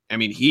Aguilar, and I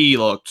mean he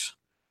looked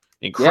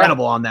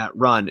incredible on that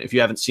run. If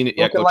you haven't seen it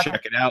yet, go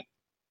check it out.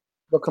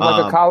 Looking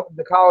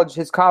like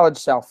his college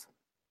self.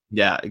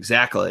 Yeah,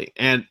 exactly.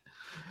 And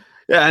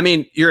yeah, I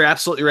mean, you're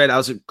absolutely right. I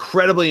was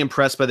incredibly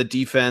impressed by the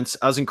defense.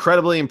 I was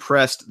incredibly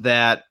impressed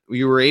that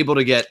we were able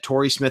to get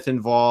Torrey Smith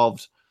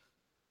involved,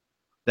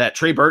 that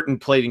Trey Burton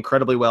played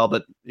incredibly well,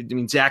 but I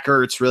mean, Zach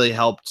Ertz really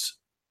helped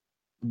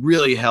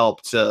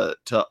to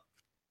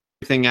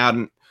everything out.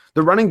 And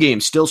the running game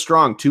still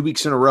strong 2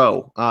 weeks in a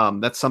row.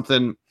 That's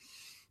something,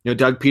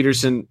 Doug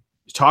Peterson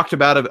talked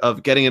about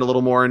of getting it a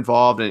little more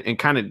involved and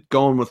kind of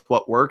going with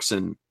what works.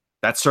 And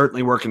that's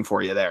certainly working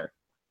for you there.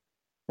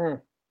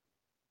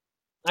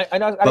 I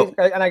know,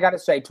 and I got to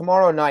say,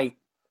 tomorrow night,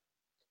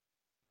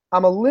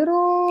 I'm a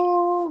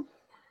little.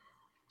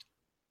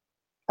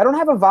 I don't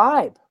have a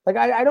vibe. Like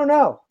I don't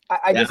know.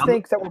 I just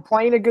think that we're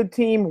playing a good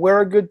team.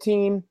 We're a good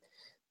team.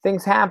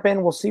 Things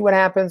happen. We'll see what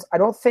happens. I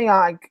don't think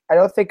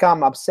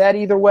I'm upset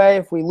either way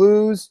if we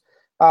lose.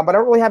 But I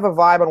don't really have a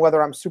vibe on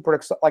whether I'm super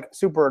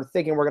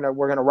thinking we're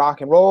gonna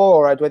rock and roll,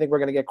 or do I think we're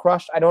gonna get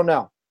crushed? I don't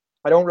know.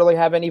 I don't really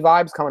have any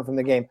vibes coming from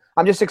the game.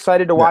 I'm just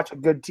excited to watch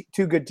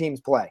two good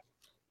teams play.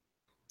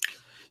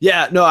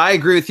 Yeah, no, I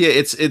agree with you.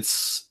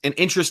 It's an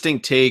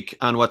interesting take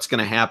on what's going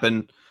to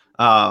happen.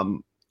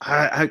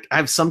 I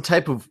have some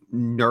type of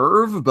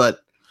nerve,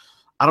 but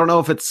I don't know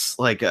if it's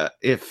like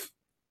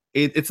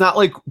it's not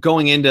like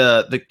going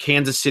into the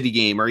Kansas City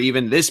game or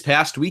even this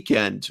past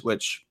weekend,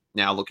 which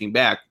now looking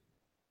back,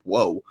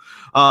 whoa,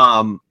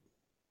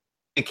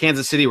 in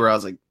Kansas City where I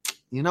was like,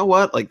 you know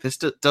what, like this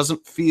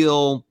doesn't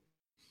feel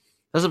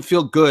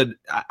good.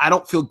 I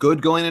don't feel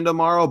good going into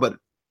tomorrow, but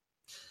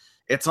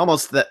it's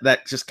almost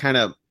that just kind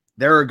of.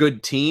 They're a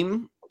good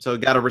team, so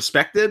got to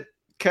respect it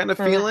kind of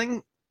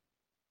feeling.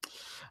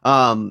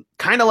 Kind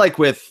of like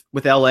with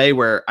LA,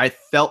 where I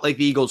felt like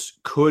the Eagles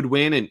could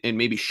win and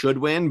maybe should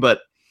win,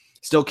 but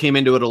still came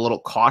into it a little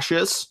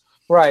cautious.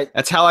 Right.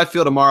 That's how I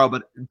feel tomorrow,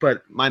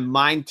 but my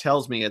mind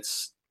tells me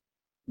it's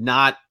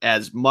not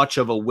as much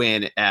of a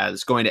win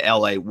as going to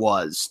LA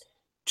was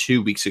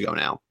 2 weeks ago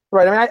now.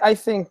 Right. I mean, I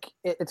think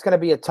it's going to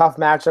be a tough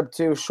matchup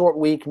too. Short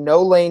week,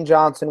 no Lane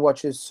Johnson,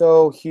 which is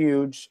so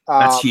huge.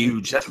 That's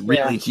huge. That's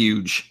Yeah. really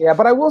huge. Yeah,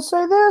 but I will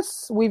say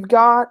this: we've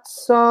got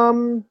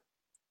some.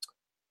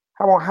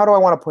 How do I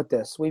want to put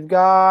this? We've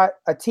got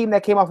a team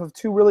that came off of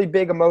two really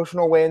big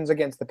emotional wins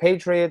against the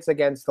Patriots,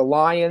 against the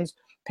Lions.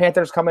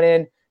 Panthers coming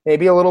in,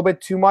 maybe a little bit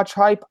too much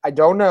hype. I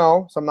don't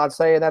know, so I'm not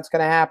saying that's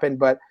going to happen,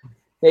 but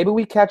maybe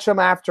we catch them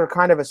after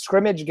kind of a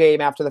scrimmage game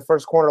after the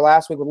first quarter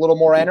last week with a little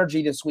more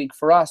energy this week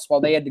for us,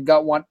 while they had to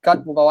gut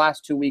the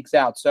last 2 weeks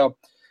out. So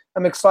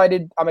I'm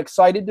excited. I'm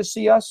excited to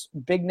see us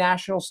big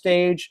national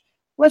stage.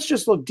 Let's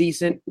just look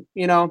decent.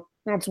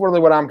 That's really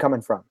what I'm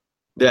coming from.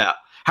 Yeah.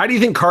 How do you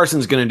think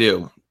Carson's going to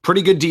do?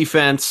 Pretty good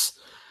defense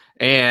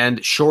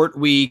and short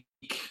week,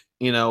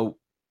 a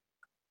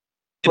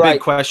big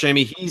question. I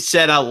mean, he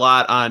said a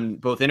lot on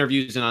both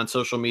interviews and on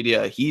social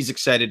media. He's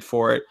excited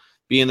for it,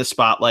 be in the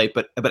spotlight.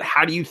 But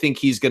how do you think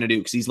he's going to do?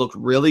 Because he's looked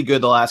really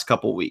good the last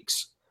couple of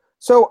weeks.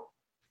 So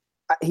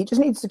he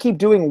just needs to keep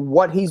doing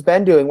what he's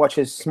been doing, which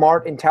is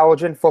smart,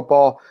 intelligent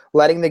football,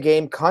 letting the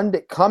game come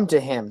to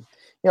him.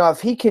 If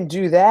he can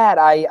do that,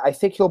 I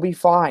think he'll be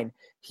fine.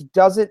 He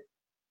doesn't.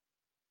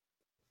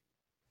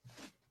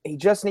 He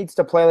just needs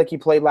to play like he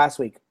played last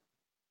week,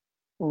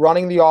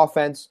 running the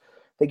offense.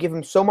 They give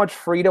him so much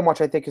freedom, which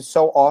I think is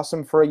so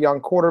awesome for a young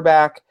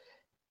quarterback.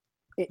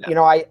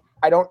 I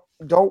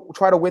don't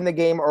try to win the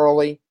game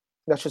early.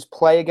 Let's just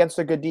play against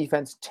a good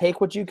defense.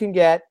 Take what you can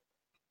get.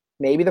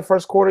 Maybe the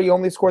first quarter you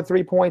only scored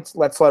 3 points.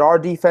 Let's let our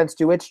defense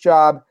do its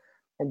job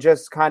and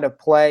just kind of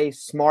play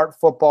smart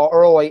football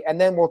early,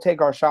 and then we'll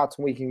take our shots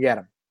when we can get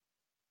them.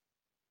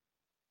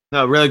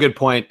 No, really good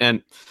point.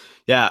 And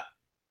yeah,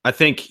 I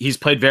think he's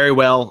played very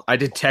well. I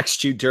did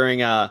text you during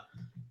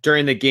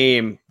the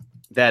game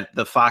that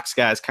the Fox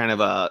guys kind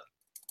of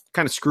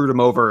screwed him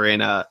over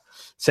in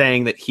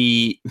saying that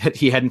he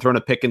hadn't thrown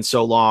a pick in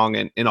so long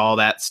and all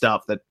that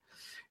stuff, that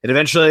it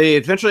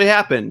eventually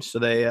happened. So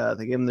they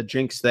gave him the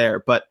jinx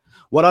there. But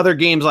what other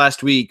games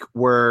last week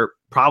were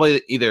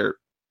probably either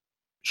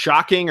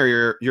shocking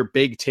or your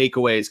big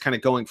takeaways kind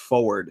of going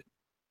forward?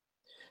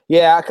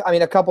 Yeah, I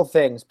mean, a couple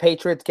things.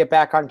 Patriots get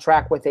back on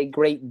track with a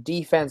great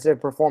defensive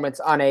performance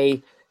on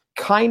a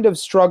kind of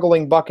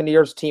struggling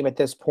Buccaneers team at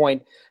this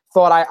point.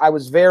 Thought I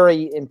was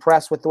very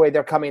impressed with the way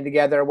they're coming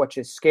together, which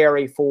is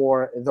scary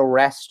for the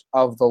rest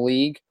of the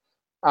league.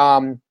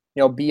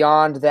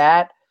 Beyond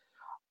that,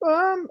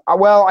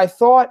 I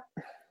thought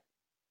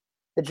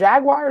the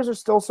Jaguars are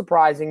still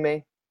surprising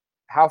me.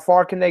 How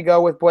far can they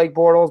go with Blake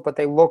Bortles? But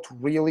they looked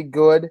really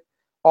good.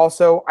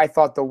 Also, I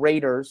thought the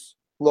Raiders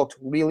looked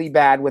really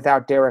bad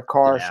without Derek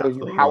Carr. Yeah. Shows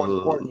you how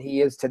important he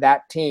is to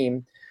that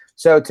team.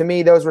 So to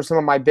me, those were some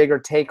of my bigger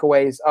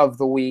takeaways of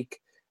the week.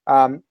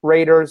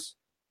 Raiders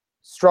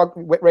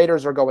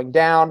are going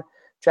down.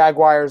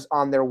 Jaguars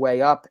on their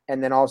way up.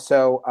 And then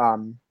also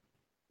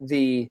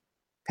the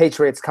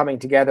Patriots coming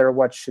together,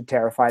 what should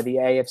terrify the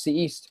AFC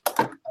East.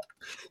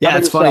 Yeah,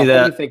 it's funny that.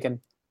 What are you thinking?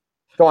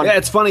 Go on. Yeah,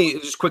 it's funny,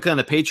 just quickly on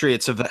the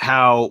Patriots, of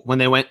how when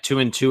they went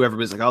 2-2,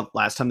 everybody's like, oh,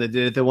 last time they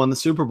did it, they won the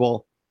Super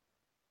Bowl.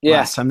 Yeah.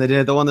 Last time they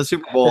did it, they won the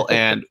Super Bowl.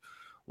 And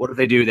what did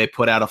they do? They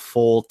put out a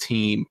full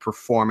team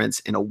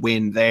performance and a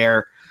win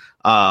there.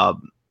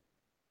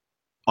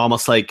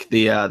 Almost like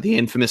the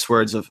infamous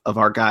words of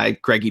our guy,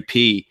 Greggy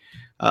P,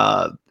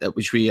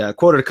 which we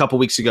quoted a couple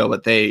weeks ago,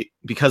 but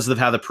because of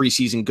how the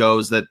preseason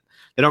goes, that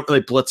they don't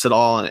really blitz at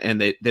all, and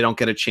they don't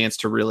get a chance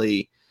to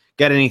really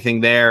get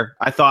anything there.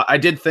 I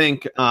did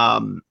think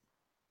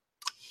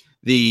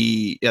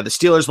the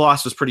Steelers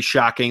loss was pretty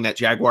shocking. That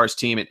Jaguars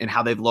team and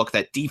how they've looked,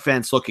 that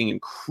defense looking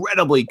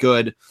incredibly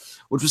good,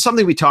 which was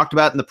something we talked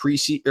about in the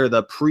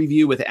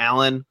preview with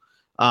Allen.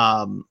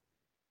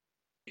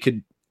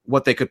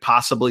 What they could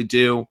possibly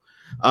do.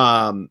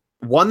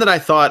 One that I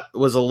thought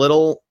was a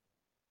little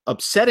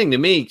upsetting to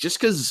me, just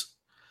because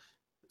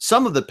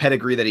some of the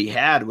pedigree that he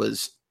had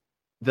was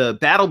the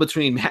battle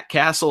between Matt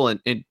Castle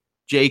and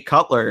Jay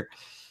Cutler,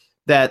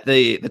 that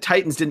the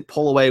Titans didn't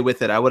pull away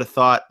with it. I would have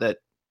thought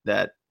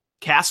that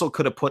Castle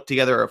could have put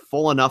together a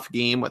full enough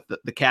game with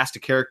the cast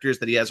of characters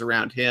that he has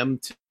around him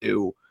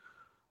to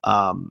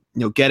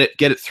get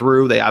it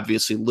through. They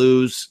obviously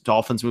lose.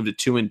 Dolphins moved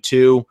to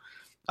 2-2.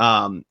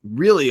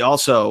 Really,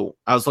 also,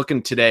 I was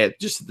looking today at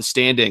just the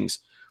standings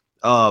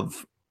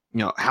of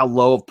how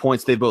low of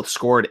points they both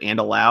scored and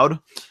allowed.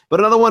 But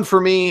another one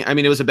for me, I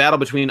mean, it was a battle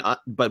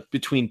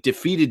between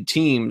defeated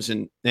teams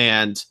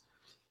and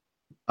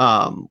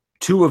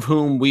two of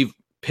whom we've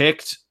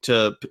picked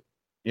to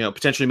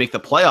potentially make the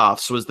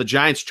playoffs, was the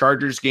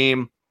Giants-Chargers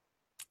game.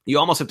 You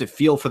almost have to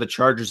feel for the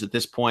Chargers at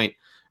this point,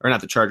 or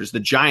not the Chargers, the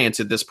Giants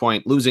at this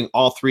point, losing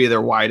all three of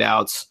their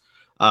wideouts.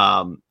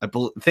 I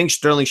think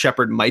Sterling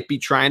Shepard might be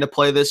trying to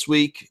play this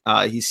week.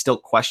 He's still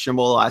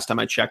questionable. Last time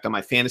I checked on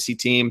my fantasy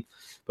team,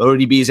 but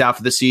ODB is out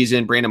for the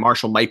season. Brandon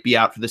Marshall might be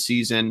out for the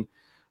season.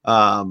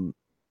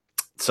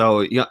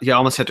 So you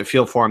almost have to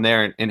feel for him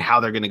there and how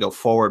they're going to go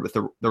forward with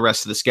the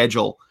rest of the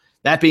schedule.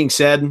 That being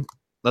said,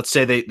 let's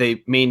say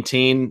they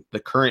maintain the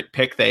current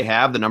pick they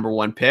have, the number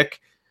one pick,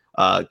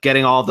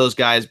 getting all of those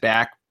guys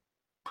back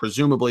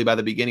presumably by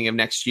the beginning of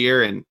next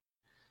year, and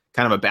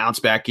kind of a bounce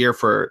back year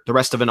for the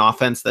rest of an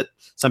offense that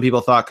some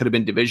people thought could have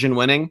been division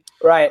winning.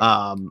 Right.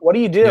 What do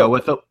you do?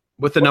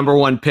 With the number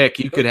one pick,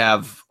 you could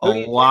have a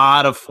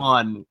lot of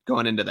fun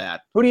going into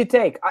that. Who do you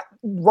take?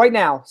 Right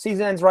now,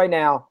 season ends right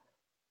now.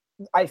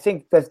 I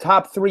think the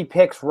top 3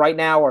 picks right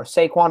now are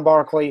Saquon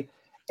Barkley,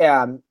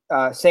 Sam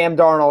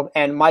Darnold,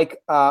 and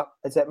Mike.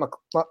 Is it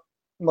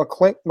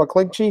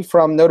McClinchy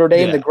from Notre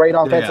Dame, the great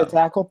offensive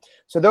tackle?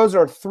 So those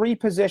are 3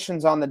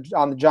 positions on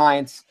the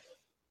Giants.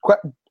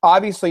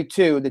 Obviously,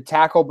 2, the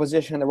tackle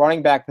position and the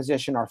running back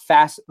position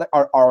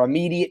are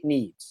immediate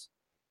needs.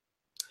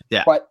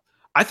 Yeah, but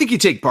I think you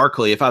take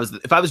Barkley. If I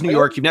was New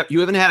York, you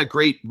haven't had a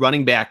great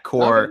running back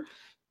core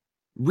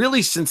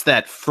really since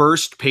that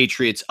first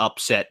Patriots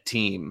upset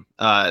team.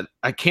 I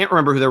can't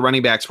remember who their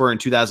running backs were in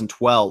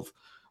 2012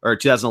 or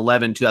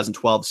 2011,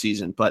 2012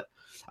 season, but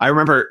I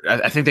remember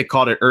I think they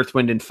called it Earth,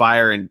 Wind, and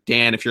Fire. And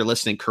Dan, if you're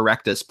listening,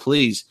 correct us,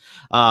 please.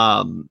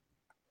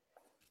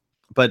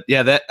 But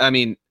yeah,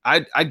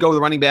 I'd go with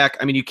the running back.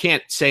 I mean, you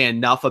can't say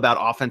enough about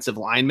offensive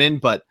linemen,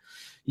 but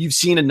you've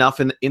seen enough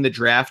in the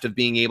draft of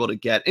being able to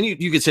get, and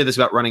you could say this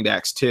about running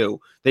backs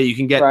too, that you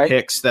can get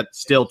picks that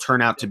still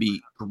turn out to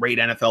be great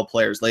NFL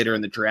players later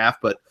in the draft,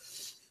 but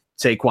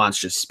Saquon's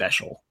just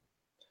special.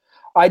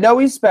 I know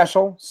he's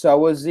special. So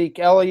was Zeke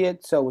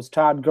Elliott. So was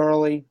Todd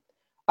Gurley.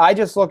 I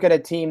just look at a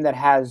team that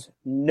has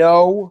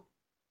no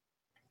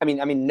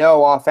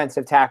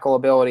offensive tackle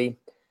ability,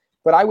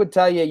 but I would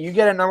tell you, you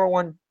get a number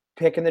 1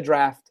 pick in the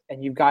draft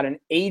and you've got an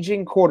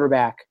aging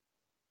quarterback.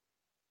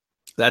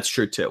 That's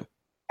true too.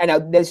 And now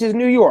this is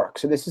New York,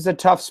 so this is a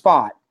tough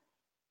spot.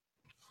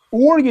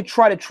 Or you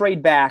try to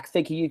trade back,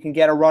 thinking you can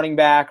get a running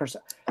back or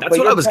something. That's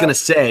what I was going to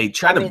say.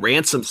 Try to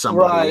ransom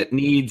somebody that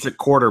needs a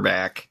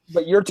quarterback.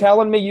 But you're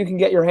telling me you can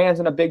get your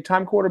hands on a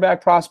big-time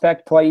quarterback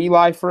prospect, play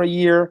Eli for a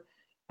year,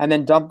 and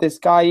then dump this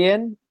guy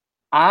in?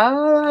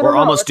 Or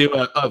almost do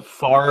a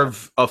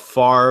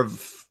Favre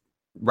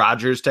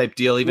Rodgers type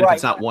deal, even if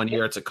it's not 1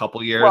 year, it's a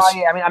couple years. Well,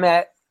 yeah, I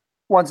mean,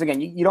 once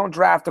again, you don't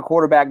draft a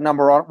quarterback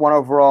number 1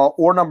 overall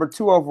or number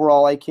 2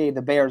 overall, aka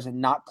the Bears, and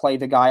not play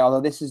the guy.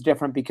 Although this is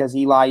different because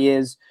Eli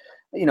is,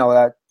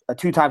 a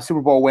 2-time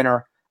Super Bowl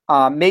winner.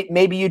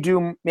 Maybe you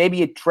do. Maybe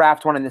you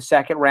draft one in the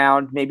second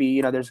round.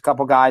 Maybe there's a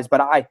couple guys, but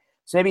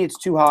so maybe it's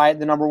too high at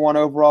the number 1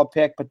 overall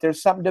pick. But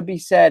there's something to be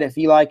said if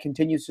Eli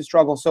continues to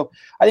struggle. So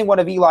I think one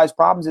of Eli's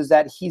problems is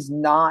that he's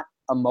not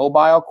a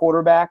mobile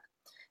quarterback.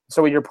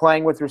 So when you're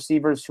playing with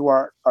receivers who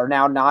are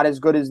now not as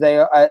good as they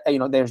are,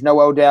 there's no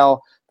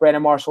Odell.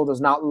 Brandon Marshall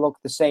does not look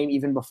the same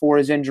even before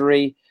his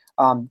injury.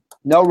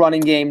 No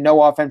running game,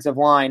 no offensive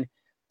line.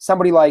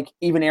 Somebody like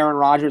even Aaron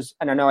Rodgers,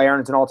 and I know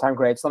Aaron's an all-time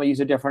great, so let me use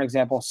a different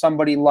example.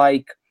 Somebody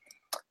like,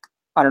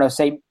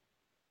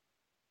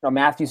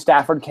 Matthew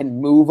Stafford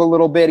can move a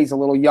little bit. He's a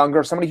little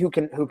younger. Somebody who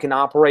can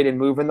operate and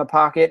move in the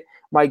pocket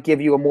might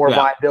give you a more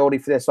viability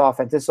for this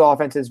offense. This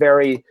offense is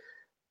very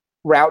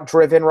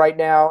route-driven right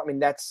now. I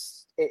mean,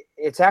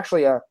 it's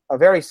actually a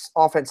very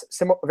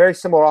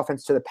similar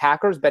offense to the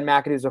Packers. Ben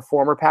McAdoo is a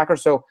former Packer,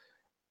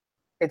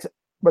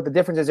 but the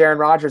difference is Aaron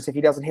Rodgers, if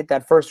he doesn't hit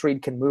that first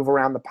read, can move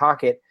around the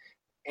pocket,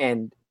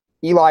 and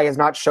Eli has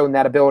not shown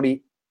that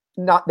ability.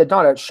 Not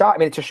a shot. I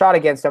mean, it's a shot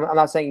against him. I'm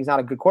not saying he's not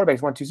a good quarterback.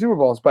 He's won 2 Super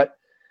Bowls, but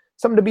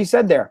something to be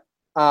said there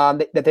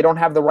that they don't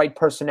have the right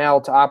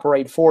personnel to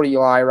operate for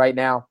Eli right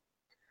now.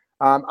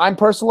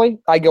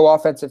 I go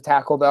offensive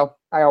tackle though.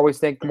 I always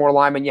think the more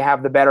linemen you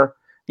have, the better.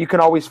 You can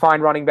always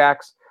find running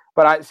backs,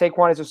 but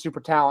Saquon is a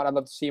super talent. I'd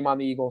love to see him on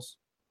the Eagles.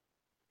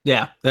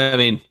 Yeah, I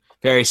mean,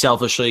 very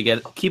selfishly,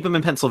 keep him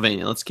in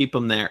Pennsylvania. Let's keep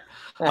him there.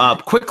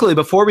 Quickly,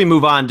 before we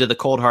move on to the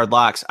cold hard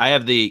locks, I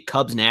have the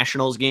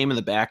Cubs-Nationals game in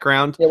the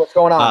background. Yeah, what's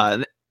going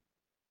on?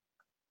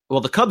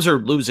 Well, the Cubs are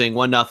losing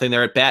 1-0.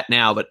 They're at bat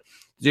now, but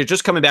they're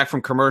just coming back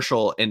from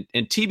commercial, and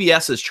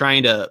TBS is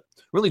trying to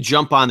really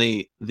jump on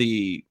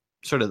the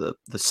sort of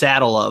the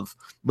saddle of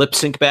lip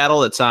sync battle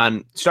that's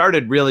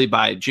started really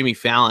by Jimmy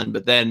Fallon,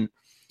 but then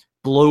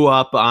blew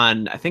up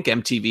on, I think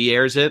MTV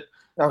airs it,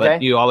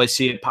 but you always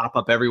see it pop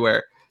up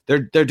everywhere.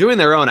 They're doing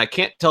their own. I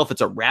can't tell if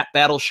it's a rap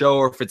battle show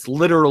or if it's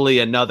literally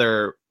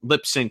another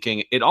lip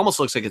syncing. It almost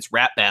looks like it's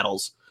rap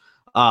battles,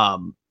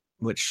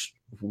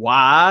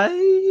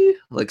 why?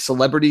 Like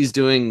celebrities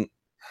doing,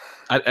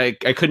 I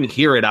couldn't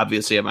hear it.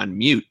 Obviously I'm on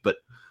mute, but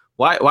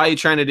why are you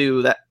trying to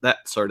do that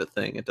sort of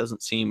thing? It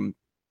doesn't seem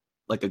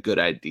like a good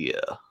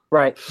idea.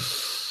 Right.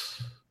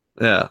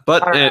 Yeah.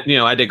 But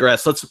I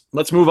digress.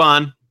 Let's move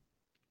on.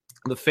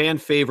 The fan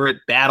favorite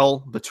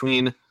battle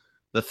between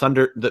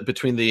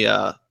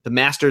the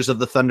masters of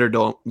the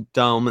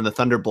Thunderdome and the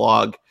Thunder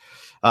blog.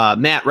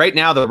 Matt, right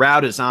now the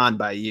route is on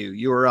by you.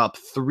 You were up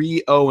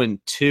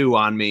 3-0-2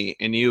 on me,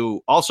 and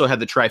you also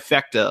had the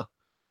trifecta: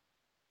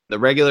 the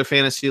regular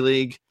fantasy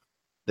league,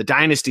 the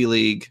dynasty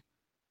league,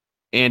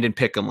 and in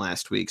Pick'em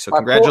last week. So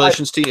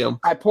congratulations to you.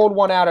 I pulled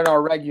one out in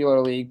our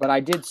regular league, but I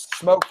did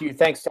smoke you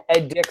thanks to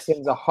Ed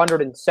Dixon's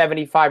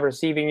 175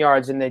 receiving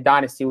yards in the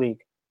dynasty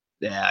league.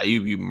 Yeah,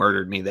 you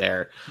murdered me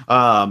there.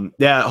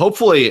 Yeah,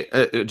 hopefully,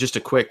 just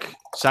a quick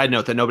side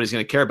note that nobody's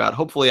going to care about.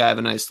 Hopefully, I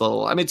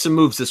made some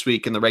moves this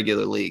week in the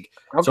regular league.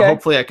 Okay. So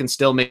hopefully I can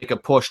still make a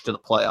push to the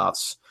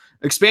playoffs.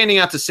 Expanding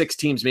out to 6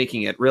 teams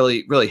making it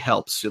really, really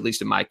helps, at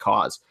least in my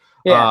cause.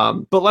 Yeah.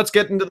 But let's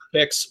get into the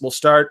picks. We'll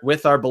start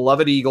with our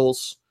beloved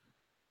Eagles.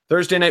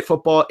 Thursday Night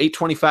Football,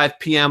 8:25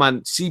 p.m. on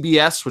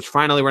CBS, which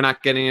finally we're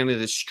not getting into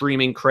this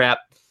streaming crap.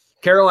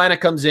 Carolina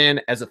comes in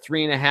as a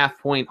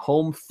 3.5-point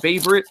home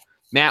favorite.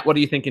 Matt, what are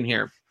you thinking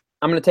here?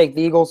 I'm going to take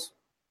the Eagles.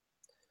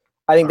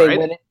 I think they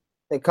win it.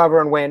 They cover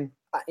and win.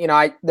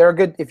 They're a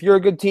good. If you're a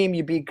good team,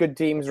 you beat good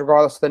teams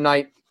regardless of the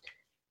night.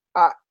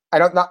 I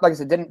don't like I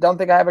said. Don't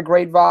think I have a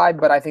great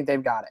vibe, but I think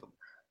they've got it.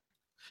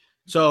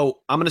 So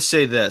I'm going to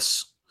say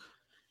this: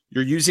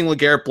 you're using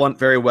LeGarrette Blount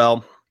very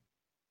well.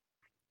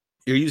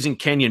 You're using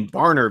Kenyon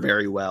Barner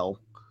very well.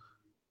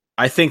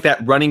 I think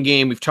that running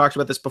game, we've talked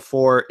about this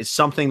before, is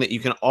something that you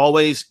can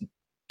always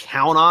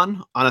count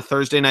on a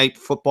Thursday Night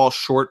Football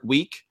short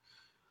week.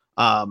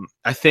 I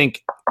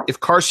think if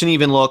Carson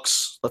even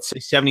looks, let's say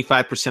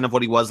 75% of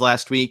what he was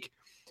last week,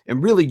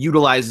 and really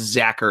utilizes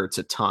Zach Ertz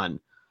a ton,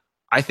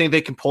 I think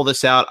they can pull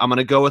this out. I'm going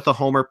to go with the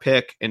homer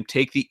pick and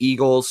take the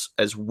Eagles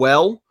as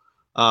well.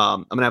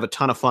 I'm going to have a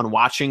ton of fun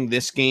watching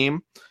this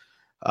game.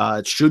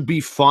 It should be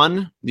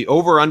fun. The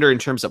over-under in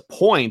terms of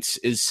points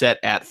is set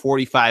at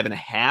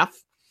 45.5,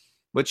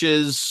 which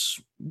is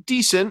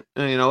decent.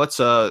 It's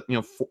a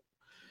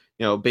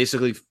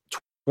basically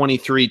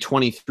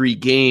 23-23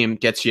 game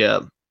gets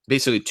you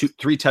basically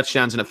 3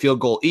 touchdowns and a field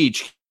goal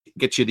each,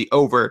 gets you the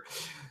over.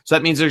 So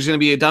that means there's going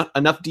to be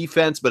enough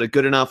defense, but a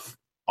good enough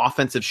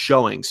offensive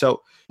showing.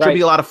 So should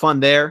be a lot of fun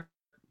there.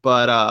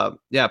 But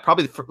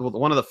probably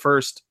one of the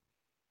first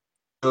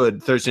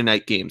good Thursday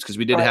night games, because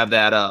we did have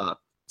that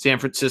San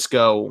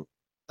Francisco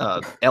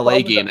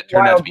LA game that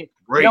turned out to be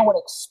great. No one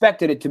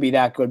expected it to be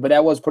that good, but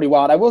that was pretty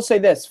wild. I will say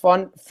this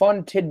fun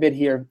tidbit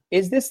here.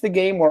 Is this the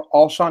game where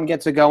Alshon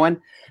gets it going?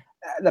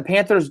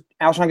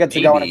 Alshon gets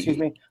it going, excuse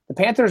me. The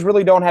Panthers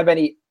really don't have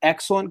any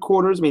excellent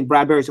quarters. I mean,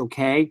 Bradbury's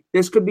okay.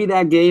 This could be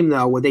that game,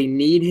 though, where they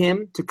need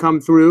him to come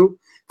through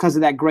because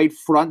of that great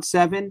front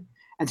seven.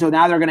 And so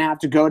now they're going to have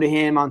to go to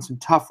him on some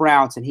tough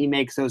routes, and he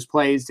makes those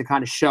plays to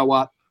kind of show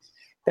up.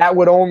 That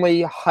would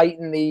only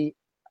heighten the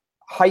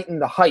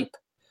hype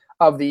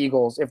of the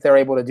Eagles if they're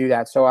able to do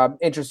that. So I'm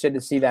interested to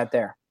see that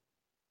there.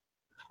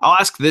 I'll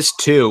ask this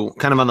too,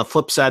 kind of on the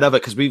flip side of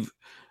it, because we've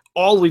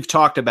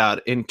talked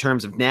about in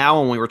terms of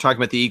now, and we were talking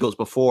about the Eagles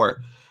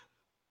before.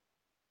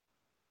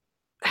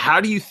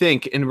 How do you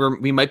think, and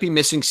we might be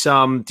missing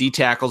some D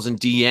tackles and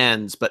D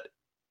ends, but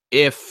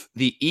if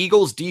the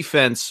Eagles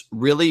defense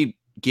really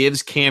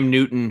gives Cam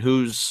Newton,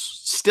 who's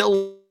still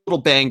a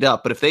little banged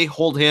up, but if they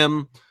hold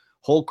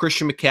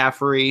Christian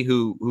McCaffrey,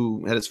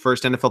 who had his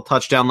first NFL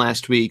touchdown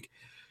last week,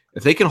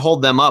 if they can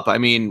hold them up, I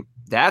mean,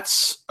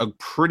 that's a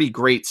pretty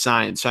great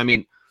sign. So, I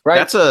mean,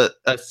 that's a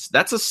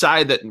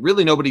side that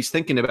really nobody's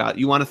thinking about.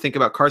 You want to think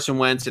about Carson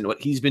Wentz and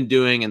what he's been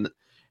doing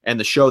and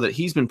the show that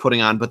he's been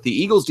putting on. But the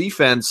Eagles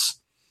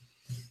defense,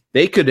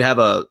 they could have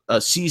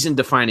a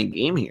season-defining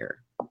game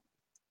here.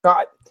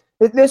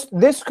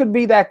 This could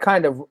be that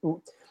kind of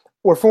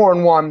 – we're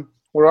 4-1.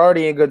 We're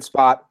already in a good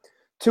spot.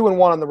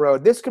 2-1 on the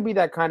road. This could be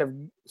that kind of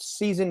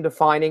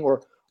season-defining,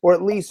 or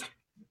at least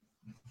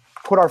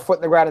put our foot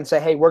in the ground and say,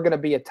 hey, we're going to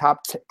be a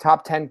top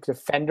 10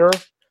 defender,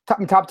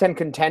 top 10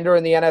 contender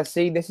in the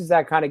NFC. This is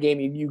that kind of game.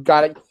 You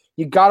got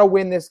to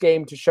win this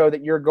game to show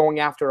that you're going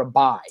after a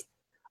bye.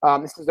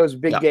 This is those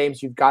big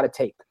games you've got to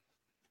take.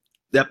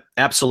 Yep,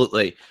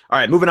 absolutely. All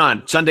right, moving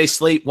on. Sunday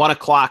slate,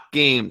 1:00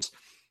 games.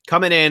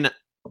 Coming in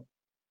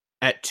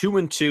at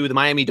 2-2, the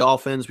Miami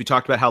Dolphins. We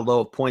talked about how low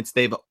of points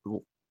they've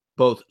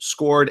both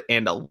scored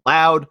and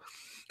allowed.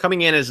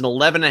 Coming in as an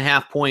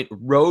 11.5-point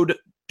road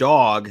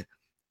dog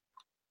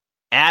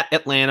at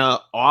Atlanta,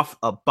 off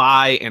a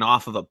bye and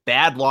off of a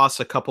bad loss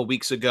a couple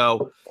weeks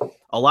ago.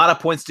 A lot of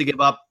points to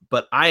give up,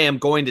 but I am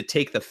going to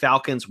take the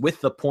Falcons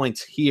with the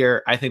points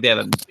here. I think they have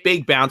a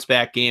big bounce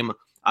back game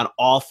on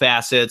all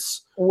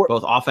facets,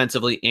 both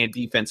offensively and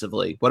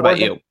defensively. What about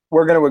you?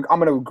 I'm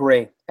going to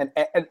agree, and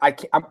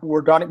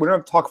we're going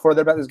to talk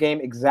further about this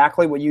game.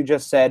 Exactly what you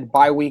just said.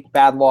 Bye week,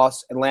 bad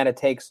loss. Atlanta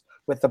takes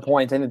with the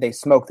points, and they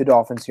smoke the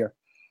Dolphins here.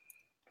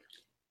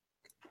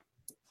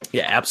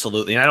 Yeah,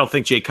 absolutely. And I don't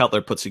think Jay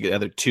Cutler puts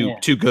together two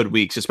good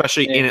weeks,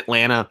 especially in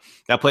Atlanta.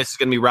 That place is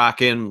going to be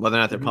rocking. Whether or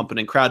not they're pumping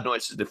in crowd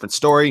noise is a different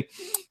story.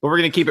 But we're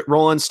going to keep it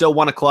rolling. Still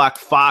 1:00.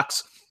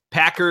 Fox.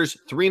 Packers,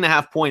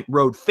 3.5-point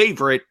road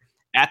favorite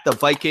at the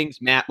Vikings.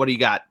 Matt, what do you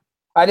got?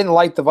 I didn't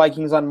like the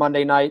Vikings on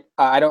Monday night.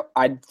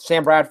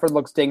 Sam Bradford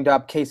looks dinged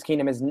up. Case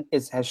Keenum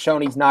has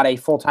shown he's not a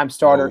full-time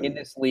starter in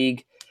this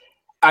league.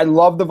 I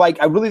love the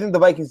Vikings. I really think the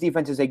Vikings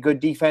defense is a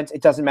good defense.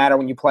 It doesn't matter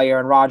when you play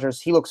Aaron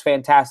Rodgers. He looks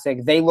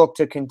fantastic. They look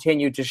to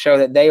continue to show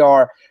that they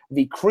are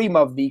the cream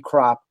of the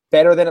crop,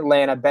 better than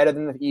Atlanta, better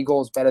than the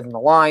Eagles, better than the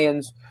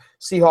Lions,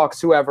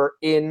 Seahawks, whoever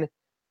in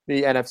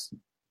the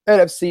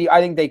NFC. I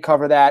think they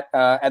cover that,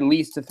 at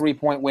least a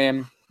 3-point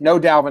win. No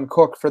Dalvin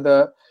Cook for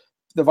the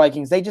the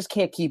Vikings. They just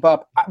can't keep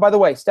up. By the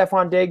way,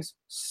 Stephon Diggs,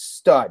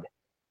 stud.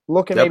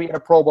 Looking maybe at a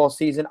Pro Bowl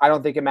season. I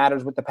don't think it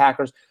matters with the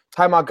Packers.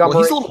 Ty Montgomery.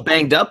 Well, he's a little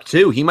banged up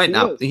too. He might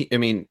not.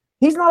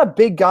 He's not a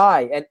big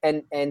guy,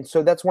 and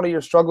so that's one of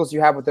your struggles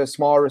you have with those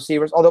smaller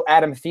receivers. Although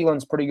Adam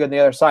Thielen's pretty good on the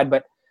other side,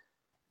 but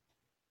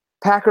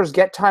Packers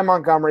get Ty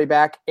Montgomery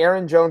back.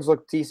 Aaron Jones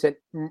looked decent.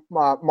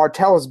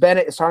 Martellus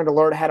Bennett is starting to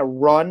learn how to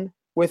run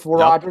with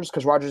Rodgers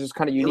because Rodgers is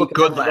kind of unique. He looked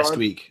good last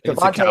week.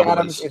 Devontae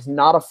Adams is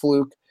not a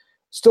fluke.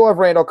 Still have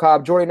Randall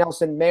Cobb. Jordy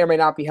Nelson may or may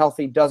not be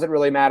healthy. Doesn't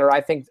really matter. I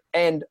think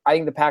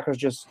the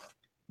Packers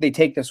they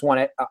take this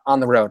one on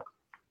the road.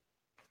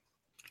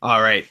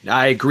 All right.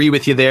 I agree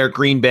with you there.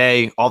 Green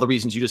Bay, all the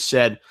reasons you just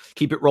said.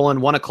 Keep it rolling.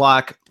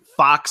 1:00.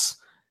 Fox.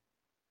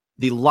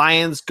 The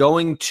Lions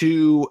going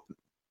to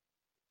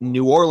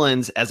New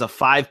Orleans as a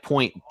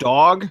 5-point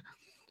dog.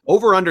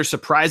 Over under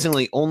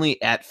surprisingly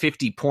only at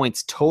 50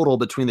 points total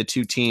between the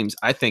two teams.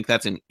 I think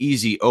that's an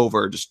easy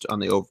over just on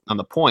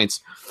the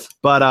points.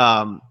 But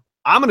I'm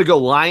going to go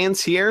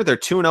Lions here. They're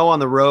 2-0 on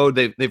the road.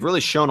 They've really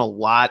shown a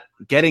lot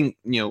getting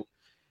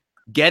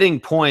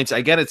points.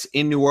 I get it's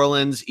in New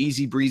Orleans,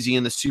 easy breezy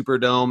in the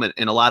Superdome,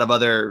 and a lot of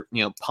other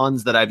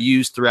puns that I've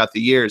used throughout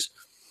the years.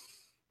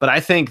 But I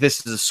think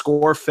this is a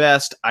score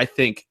fest. I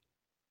think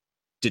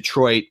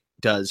Detroit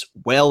does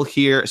well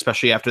here,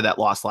 especially after that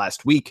loss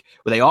last week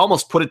where they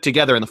almost put it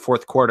together in the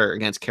fourth quarter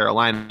against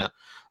Carolina.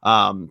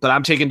 But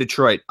I'm taking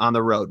Detroit on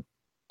the road.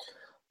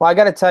 Well, I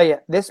got to tell you,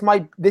 this is my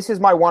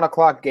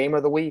 1:00 game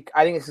of the week.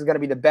 I think this is going to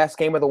be the best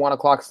game of the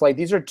 1:00 slate.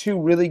 These are two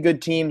really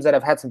good teams that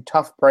have had some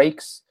tough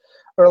breaks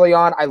early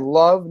on. I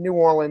love New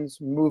Orleans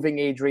moving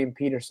Adrian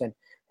Peterson.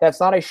 That's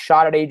not a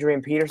shot at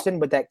Adrian Peterson,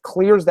 but that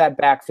clears that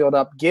backfield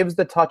up, gives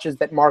the touches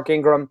that Mark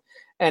Ingram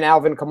and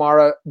Alvin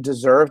Kamara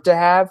deserve to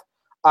have.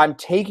 I'm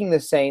taking the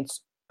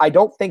Saints. I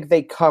don't think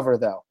they cover,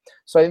 though.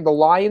 So I think the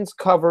Lions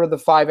cover the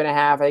 5.5.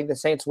 I think the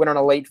Saints win on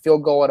a late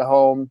field goal at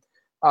home.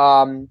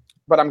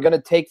 But I'm going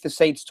to take the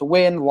Saints to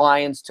win,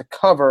 Lions to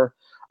cover.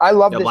 I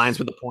love this. Lions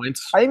with the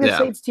points. I think the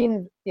Saints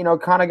team,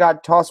 kind of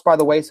got tossed by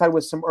the wayside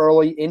with some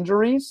early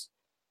injuries.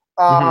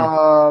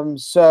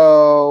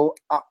 So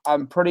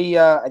I'm pretty.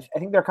 I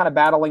think they're kind of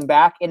battling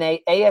back in an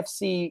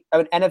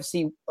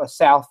NFC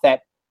South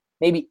that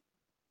maybe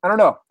I don't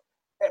know.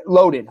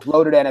 Loaded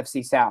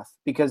NFC South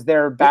because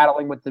they're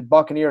battling with the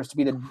Buccaneers to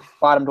be the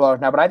bottom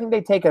dwellers now. But I think they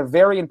take a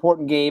very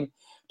important game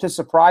to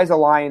surprise a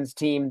Lions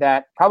team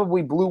that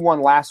probably blew one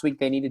last week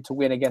they needed to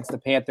win against the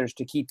Panthers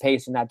to keep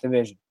pace in that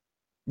division.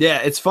 Yeah,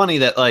 it's funny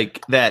that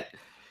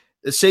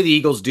say the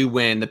Eagles do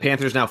win, the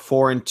Panthers now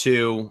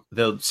 4-2,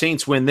 the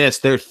Saints win this,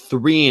 they're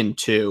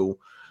 3-2.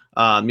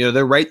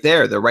 They're right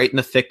there. They're right in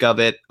the thick of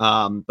it.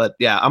 But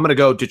yeah, I'm going to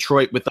go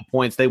Detroit with the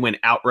points. They win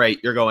outright.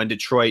 You're going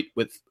Detroit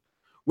with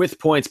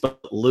points, but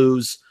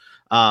lose.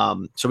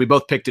 So we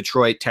both picked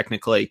Detroit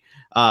technically,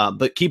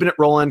 but keeping it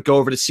rolling, go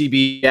over to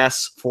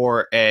CBS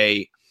for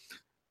a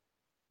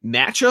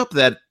matchup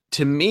that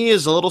to me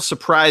is a little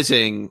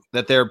surprising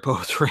that they're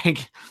both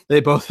ranked.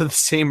 They both have the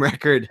same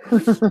record.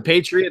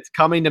 Patriots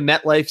coming to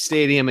MetLife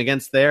Stadium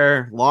against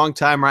their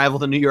longtime rival,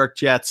 the New York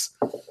Jets,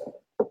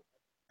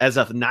 as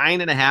a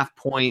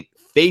 9.5-point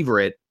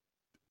favorite.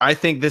 I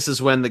think this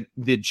is when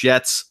the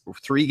Jets'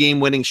 3-game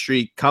winning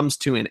streak comes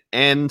to an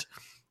end.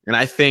 And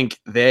I think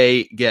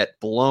they get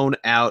blown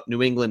out.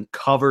 New England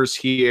covers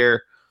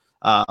here.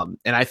 And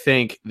I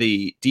think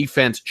the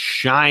defense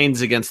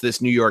shines against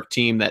this New York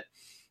team that,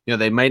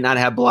 they might not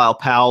have Bilal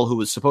Powell, who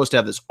was supposed to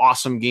have this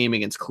awesome game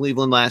against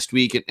Cleveland last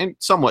week and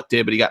somewhat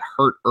did, but he got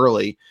hurt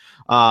early.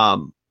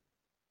 I'm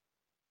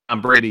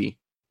Brady.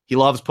 He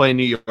loves playing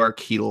New York.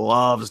 He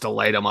loves to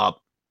light them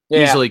up.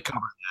 Yeah. Easily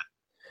cover that.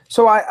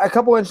 So a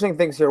couple interesting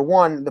things here.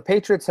 One, the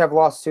Patriots have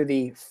lost to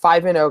the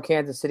 5-0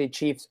 Kansas City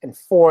Chiefs and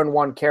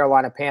 4-1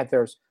 Carolina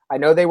Panthers. I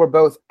know they were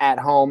both at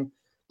home.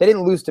 They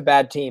didn't lose to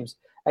bad teams.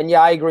 And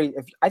yeah, I agree.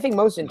 I think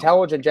most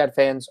intelligent Jet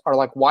fans are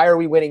like, why are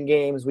we winning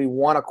games? We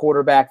want a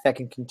quarterback that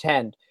can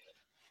contend.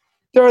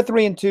 They're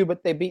 3-2,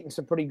 but they've beaten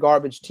some pretty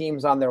garbage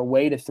teams on their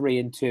way to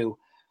 3-2.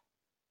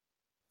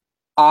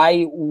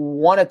 I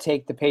want to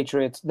take the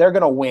Patriots. They're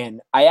going to win.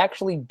 I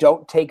actually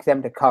don't take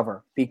them to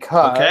cover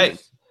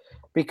because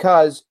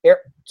first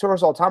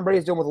of all, Tom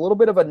Brady's dealing with a little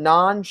bit of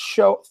a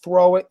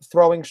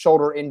throwing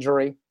shoulder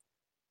injury.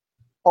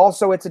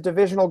 Also, it's a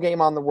divisional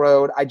game on the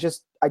road. I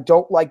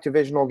don't like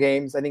divisional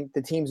games. I think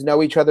the teams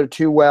know each other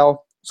too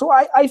well. So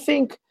I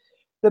think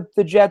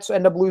the Jets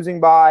end up losing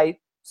by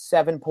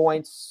 7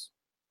 points.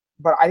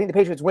 But I think the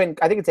Patriots win.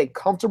 I think it's a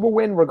comfortable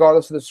win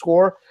regardless of the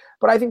score.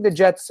 But I think the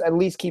Jets at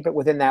least keep it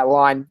within that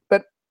line.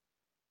 But,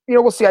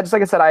 we'll see. Like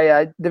I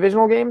said,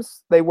 divisional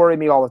games, they worry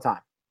me all the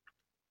time.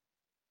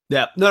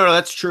 Yeah, no,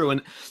 that's true.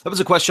 And that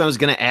was a question I was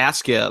going to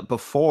ask you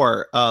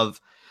before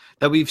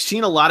that we've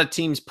seen a lot of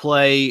teams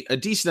play a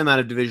decent amount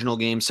of divisional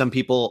games. Some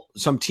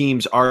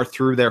teams are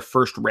through their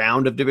first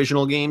round of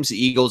divisional games.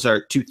 The Eagles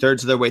are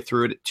 2/3 of their way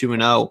through it at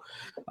 2-0.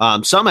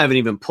 Some haven't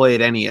even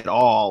played any at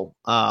all.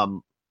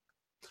 Do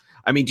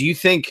you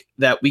think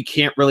that we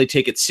can't really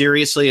take it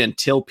seriously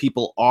until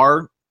people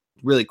are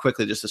really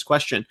quickly, just this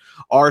question,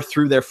 are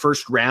through their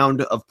first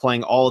round of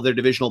playing all of their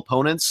divisional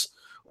opponents,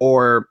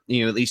 or,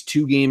 at least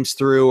 2 games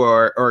through,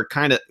 or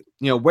kind of,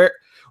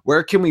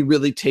 where can we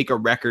really take a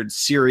record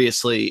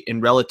seriously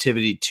in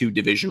relativity to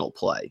divisional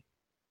play?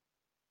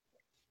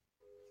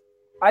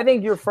 I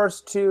think your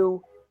first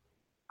two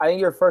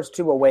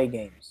away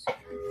games.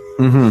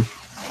 Mm-hmm.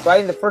 So I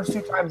think the first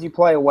 2 times you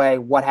play away,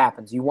 what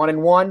happens? You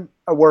 1-1,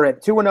 we're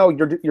at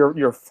 2-0.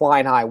 You're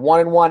flying high.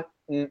 1-1,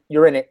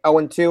 you're in it.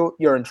 0-2,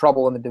 you're in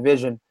trouble in the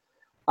division.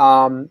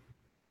 I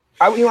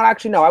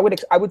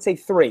would say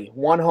 3.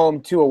 1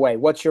 home, 2 away.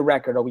 What's your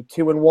record? Are we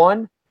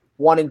 2-1,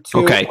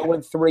 1-2, Okay.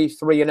 0-3,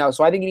 3-0?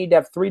 So I think you need to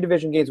have 3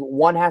 division games.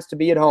 1 has to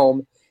be at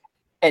home,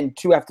 and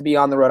 2 have to be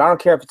on the road. I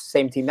don't care if it's the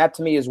same team. That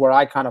to me is where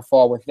I kind of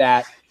fall with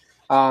that.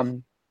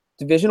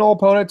 Divisional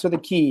opponents are the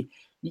key.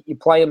 You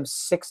play them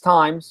 6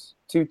 times.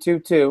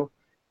 2-2-2.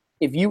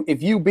 If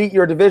you beat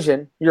your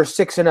division, you're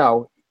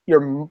 6-0.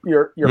 You're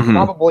Mm-hmm.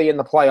 probably in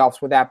the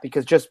playoffs with that,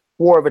 because just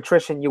war of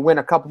attrition, you win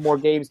a couple more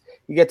games,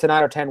 you get to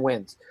 9 or 10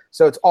 wins.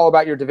 So it's all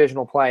about your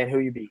divisional play and who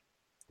you beat.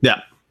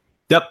 Yeah.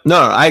 Yep. No,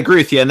 I agree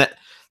with you. And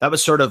that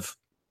was sort of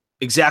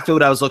exactly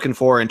what I was looking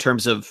for in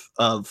terms of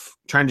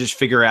trying to just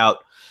figure out,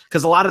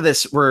 because a lot of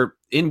this, we're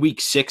in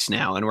week 6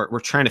 now, and we're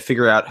trying to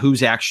figure out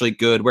who's actually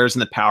good, where's in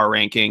the power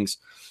rankings.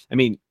 I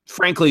mean,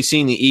 frankly,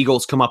 seeing the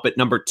Eagles come up at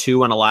number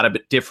 2 on a lot of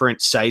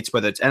different sites,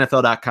 whether it's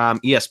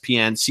NFL.com,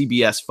 ESPN,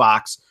 CBS,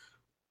 Fox,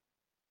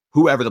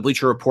 whoever, the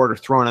Bleacher Report are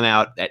throwing them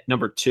out at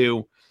number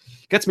 2,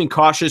 gets me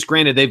cautious.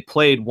 Granted, they've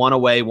played 1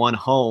 away, 1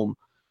 home.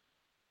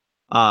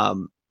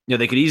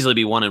 They could easily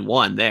be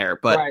 1-1 there,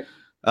 but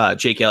right.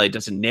 Jake Elliott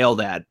doesn't nail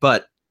that.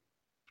 But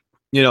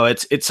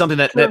it's something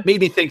that made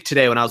me think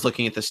today when I was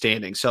looking at the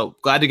standings. So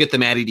glad to get the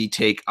Matty D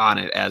take on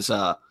it, as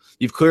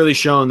you've clearly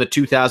shown the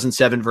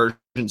 2007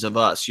 versions of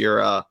us.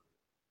 You're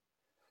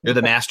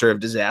the master of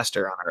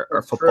disaster on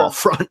our football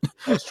front.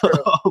 That's true.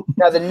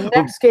 Now, the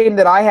next game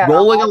that I had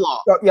rolling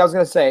along. Yeah, I was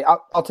going to say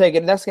I'll take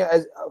it. Next game,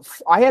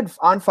 I had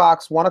on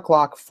Fox 1:00,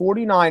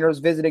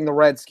 49ers visiting the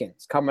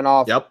Redskins coming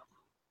off. Yep.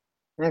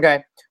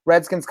 Okay,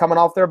 Redskins coming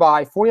off their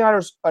bye.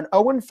 49ers, an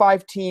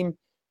 0-5 team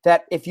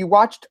that, if you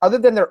watched, other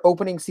than their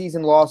opening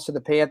season loss to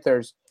the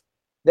Panthers,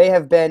 they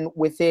have been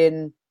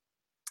within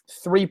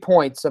 3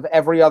 points of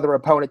every other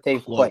opponent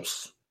they've played.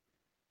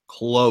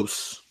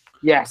 Close.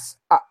 Yes.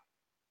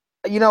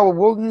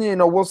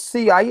 We'll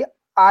see.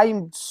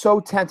 I'm so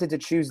tempted to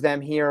choose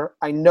them here.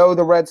 I know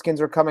the Redskins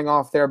are coming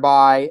off their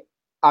bye.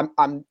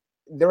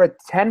 They're a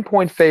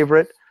 10-point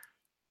favorite.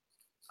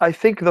 I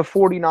think the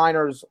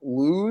 49ers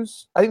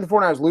lose. I think the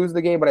 49ers lose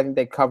the game, but I think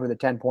they cover the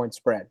 10-point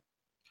spread.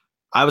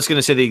 I was going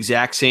to say the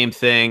exact same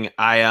thing.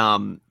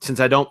 Since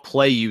I don't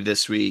play you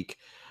this week,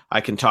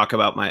 I can talk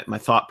about my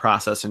thought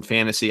process in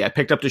fantasy. I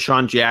picked up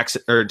Deshaun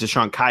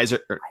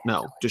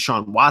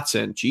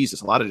Watson.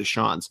 Jesus, a lot of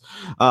Deshaun's.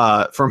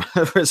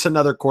 It's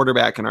another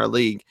quarterback in our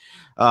league.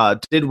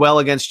 Did well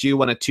against you,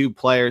 one of 2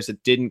 players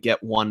that didn't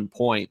get 1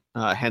 point.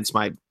 Hence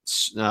my,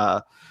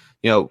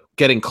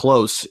 getting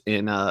close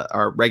in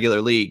our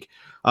regular league.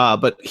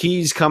 But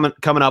he's coming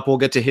up. We'll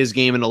get to his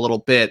game in a little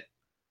bit.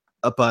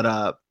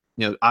 But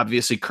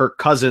obviously Kirk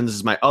Cousins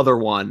is my other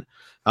one.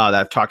 That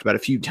I've talked about a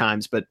few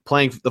times, but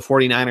playing the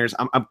 49ers,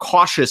 I'm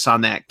cautious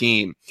on that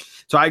game.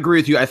 So I agree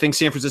with you. I think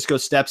San Francisco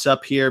steps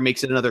up here,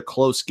 makes it another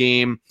close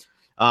game.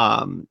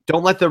 Don't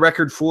let the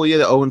record fool you,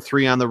 the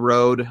 0-3 on the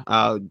road.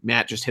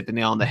 Matt just hit the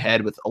nail on the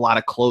head with a lot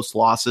of close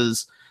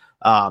losses.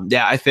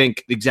 I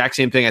think the exact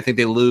same thing. I think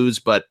they lose,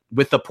 but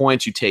with the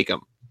points, you take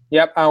them.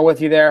 Yep, I'm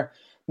with you there.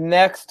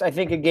 Next, I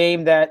think a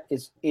game that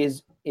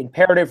is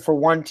imperative for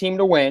one team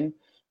to win.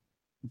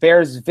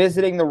 Bears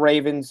visiting the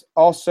Ravens,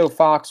 also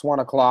Fox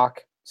 1:00.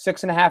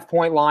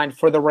 6.5-point line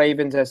for the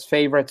Ravens as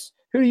favorites.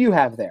 Who do you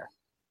have there?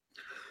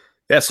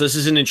 Yes, this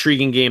is an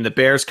intriguing game. The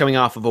Bears coming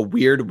off of a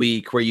weird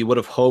week where you would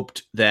have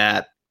hoped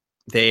that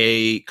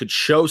they could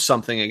show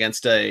something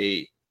against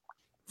a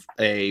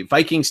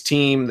Vikings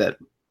team that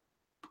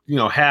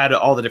had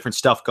all the different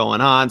stuff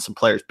going on, some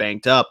players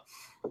banked up.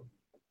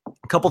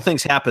 A couple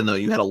things happened, though.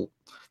 You had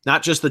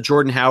not just the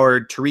Jordan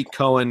Howard, Tariq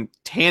Cohen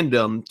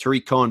tandem.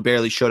 Tariq Cohen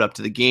barely showed up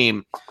to the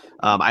game.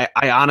 I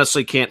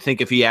honestly can't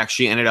think if he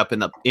actually ended up in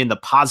the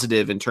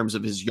positive in terms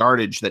of his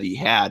yardage that he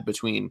had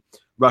between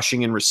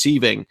rushing and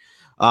receiving.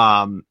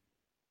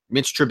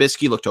 Mitch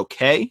Trubisky looked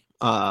okay.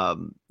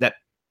 That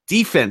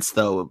defense,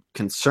 though,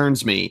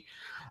 concerns me.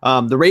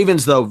 The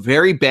Ravens, though,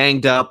 very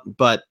banged up,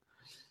 but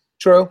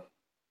true.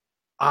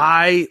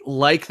 I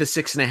like the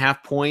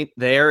 6.5 point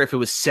there. If it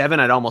was 7,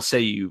 I'd almost say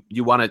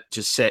you want to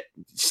just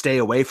stay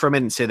away from it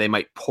and say they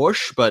might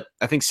push, but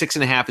I think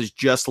 6.5 is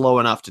just low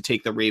enough to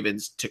take the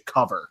Ravens to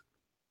cover.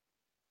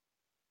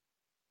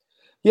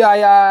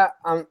 Yeah,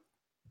 I'm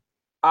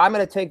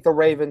going to take the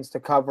Ravens to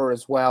cover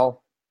as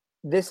well.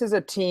 This is a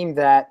team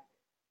that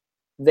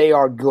they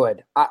are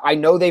good. I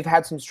know they've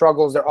had some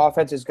struggles. Their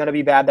offense is going to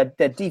be bad.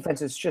 That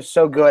defense is just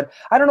so good.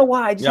 I don't know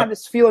why. I just have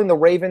this feeling the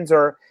Ravens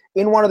are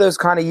in one of those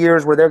kind of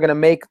years where they're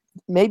going to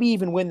maybe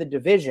even win the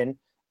division.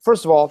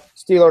 First of all,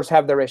 Steelers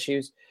have their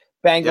issues.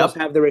 Bengals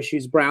have their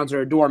issues. Browns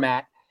are a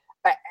doormat.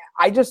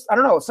 I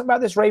don't know, something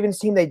about this Ravens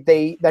team.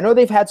 I know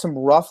they've had some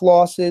rough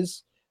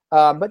losses,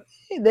 but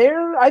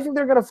I think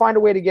they're going to find a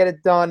way to get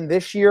it done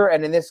this year.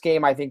 And in this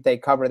game, I think they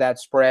cover that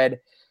spread.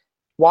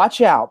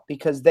 Watch out,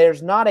 because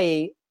there's not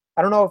I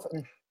don't know if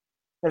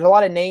there's a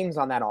lot of names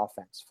on that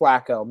offense.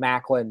 Flacco,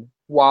 Macklin,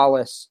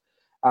 Wallace,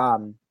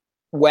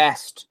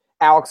 West,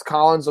 Alex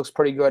Collins looks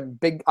pretty good.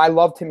 I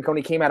loved him when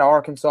he came out of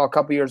Arkansas a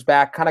couple years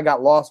back. Kind of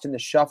got lost in the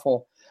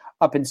shuffle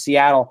up in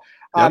Seattle.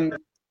 Yep.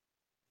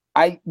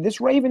 This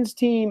Ravens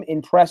team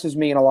impresses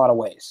me in a lot of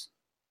ways.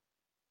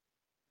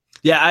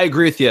 Yeah, I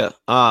agree with you.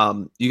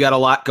 You got a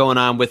lot going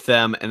on with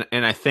them,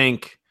 and I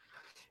think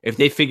if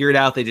they figure it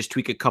out, they just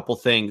tweak a couple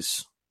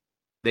things,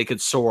 they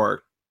could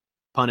soar,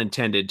 pun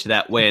intended, to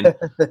that win.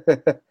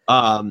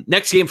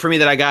 Next game for me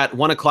that I got,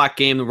 1:00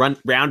 game,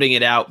 rounding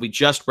it out. We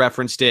just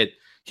referenced it.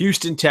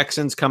 Houston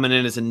Texans coming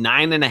in as a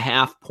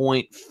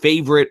 9.5-point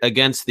favorite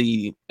against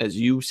the, as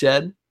you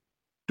said,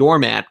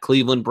 doormat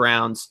Cleveland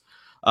Browns.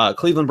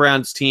 Cleveland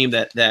Browns team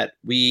that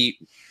we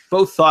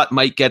both thought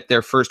might get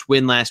their first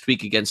win last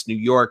week against New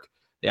York.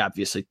 They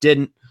obviously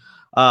didn't.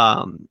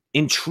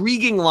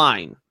 Intriguing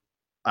line,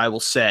 I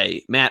will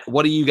say. Matt,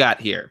 what do you got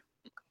here?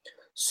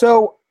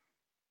 So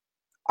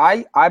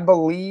I'm a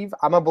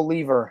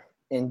believer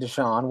in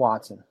Deshaun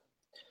Watson.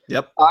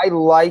 Yep. I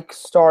like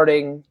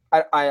starting.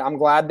 I'm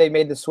glad they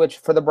made the switch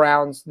for the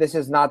Browns. This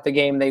is not the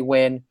game they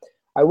win.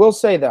 I will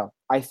say, though,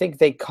 I think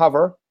they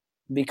cover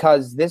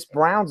because this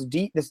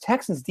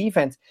Texans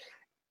defense,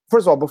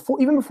 first of all,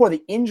 even before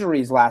the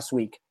injuries last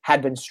week,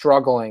 had been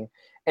struggling,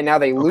 and now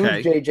they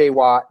lose J.J.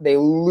 Watt, they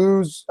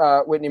lose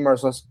Whitney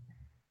Merciless.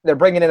 They're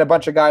bringing in a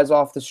bunch of guys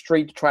off the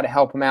street to try to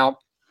help them out.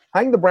 I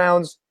think the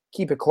Browns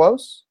keep it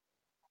close,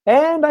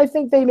 and I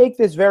think they make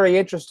this very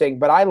interesting.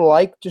 But I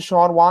like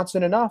Deshaun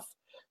Watson enough,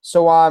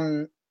 so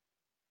I'm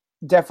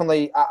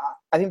definitely.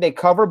 I think they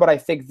cover, but I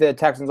think the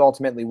Texans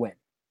ultimately win.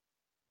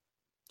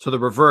 So the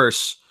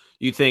reverse.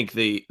 You think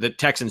the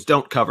Texans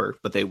don't cover,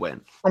 but they win.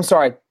 I'm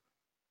sorry.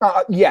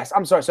 Yes,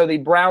 I'm sorry. So the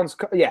Browns,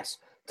 yes.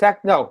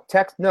 No.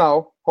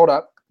 Hold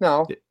up.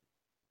 No.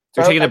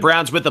 You're taking the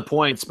Browns with the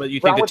points, but you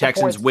think the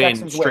Texans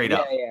win straight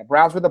up. Yeah.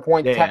 Browns with the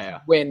points,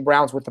 Texans win,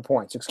 Browns with the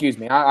points. Excuse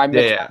me. I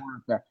mixed my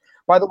word there.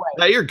 By the way.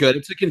 No, you're good.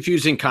 It's a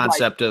confusing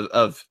concept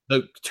of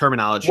the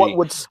terminology. What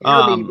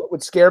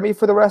would scare me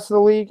for the rest of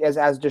the league is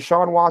as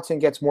Deshaun Watson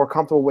gets more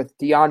comfortable with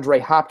DeAndre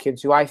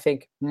Hopkins, who I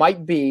think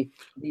might be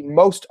the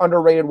most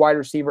underrated wide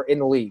receiver in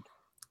the league.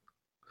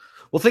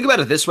 Well, think about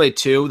it this way,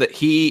 too, that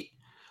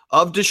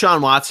of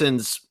Deshaun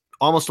Watson's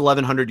almost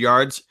 1,100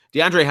 yards,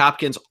 DeAndre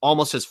Hopkins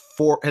almost has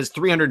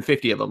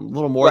 350 of them, a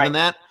little more than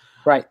that.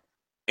 Right.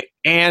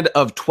 And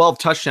of 12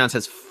 touchdowns,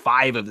 has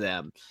 5 of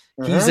them.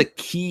 Mm-hmm. He's a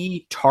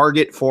key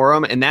target for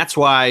him, and that's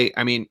why,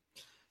 I mean,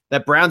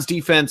 that Browns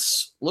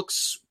defense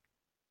looks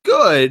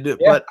good,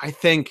 but I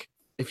think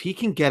if he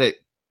can get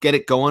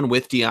it going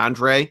with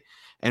DeAndre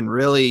and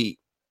really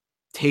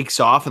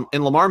takes off,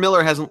 and Lamar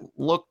Miller hasn't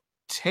looked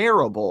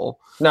terrible.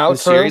 No,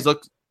 this series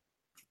looked.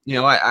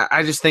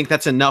 I just think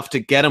that's enough to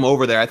get them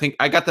over there. I think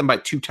I got them by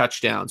 2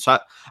 touchdowns. So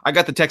I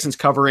got the Texans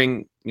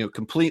covering,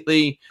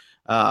 completely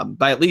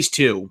by at least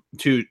two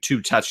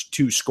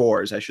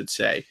scores, I should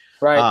say.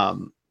 Right.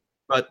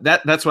 But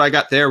that's what I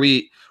got there.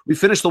 We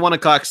finished the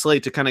 1:00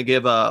 slate to kind of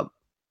give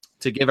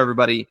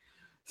everybody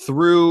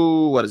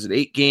through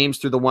 8 games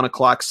through the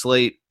 1:00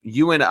 slate.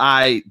 You and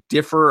I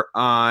differ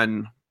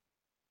on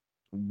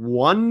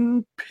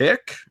one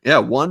pick. Yeah,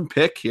 one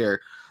pick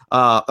here.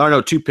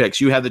 2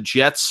 picks. You have the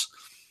Jets.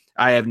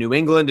 I have New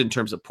England in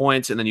terms of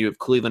points, and then you have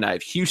Cleveland. I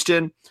have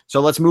Houston.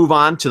 So let's move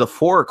on to the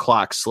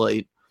 4:00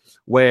 slate,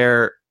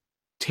 where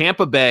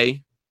Tampa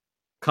Bay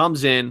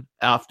comes in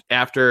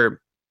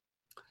after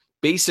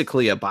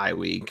basically a bye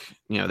week.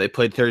 They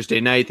played Thursday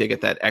night. They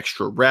get that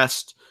extra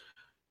rest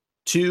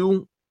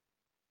to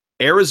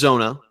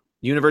Arizona,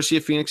 University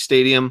of Phoenix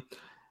Stadium.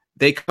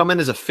 They come in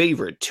as a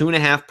favorite,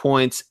 2.5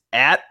 points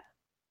at.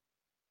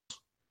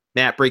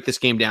 Matt, break this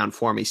game down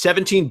for me.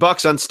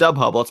 $17 on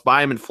StubHub. Let's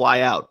buy them and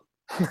fly out.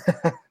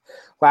 Well,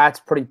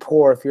 that's pretty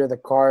poor if you're the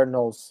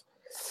Cardinals.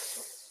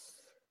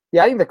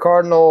 Yeah, I think the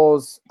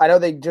Cardinals, I know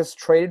they just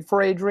traded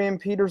for Adrian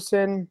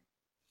Peterson.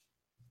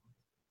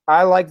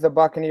 I like the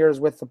Buccaneers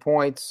with the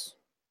points.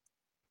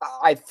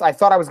 I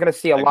thought I was going to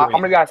see a lot. I'm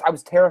going to be honest, I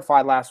was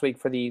terrified last week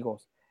for the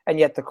Eagles. And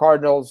yet the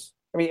Cardinals,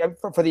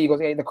 for the Eagles,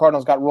 the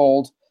Cardinals got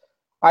rolled.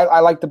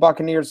 I like the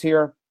Buccaneers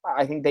here.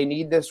 I think they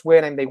need this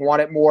win and they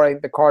want it more. I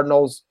think the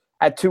Cardinals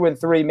at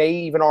 2-3 may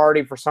even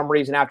already, for some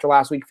reason, after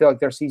last week, feel like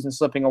their season's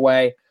slipping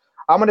away.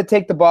 I'm going to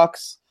take the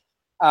Bucs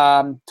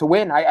to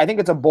win. I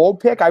think it's a bold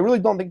pick. I really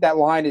don't think that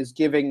line is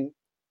giving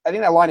 – I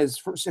think that line is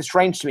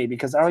strange to me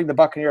because I don't think the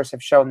Buccaneers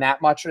have shown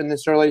that much in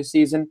this early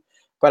season,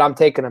 but I'm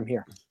taking them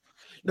here.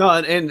 No,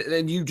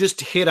 and you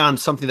just hit on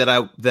something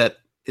that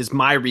is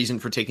my reason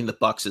for taking the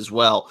Bucs as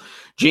well.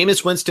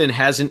 Jameis Winston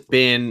hasn't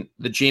been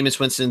the Jameis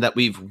Winston that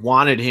we've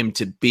wanted him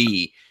to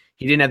be.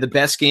 He didn't have the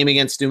best game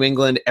against New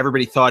England.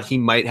 Everybody thought he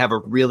might have a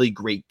really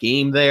great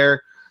game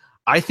there.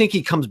 I think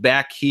he comes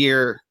back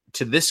here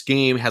to this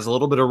game, has a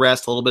little bit of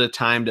rest, a little bit of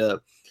time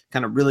to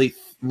kind of really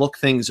look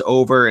things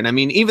over. And I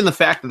mean, even the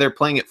fact that they're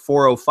playing at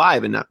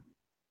 4:05 and not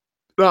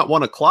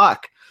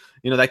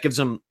 1:00, that gives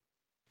them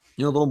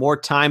a little more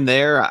time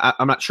there.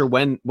 I'm not sure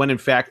when in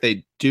fact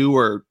they do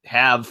or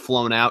have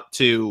flown out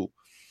to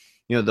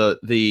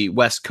the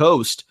West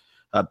Coast,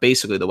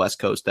 basically the West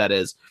Coast, that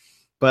is.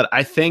 But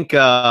I think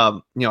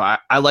I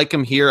like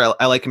him here.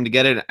 I like him to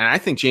get it, and I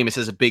think Jameis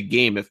has a big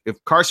game.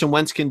 If Carson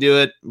Wentz can do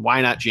it,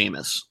 why not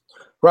Jameis?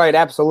 Right,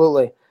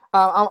 absolutely.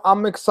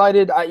 I'm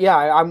excited.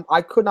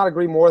 I could not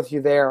agree more with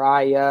you there.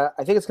 I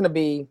think it's going to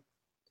be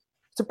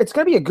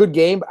a good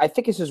game. But I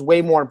think this is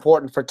way more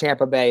important for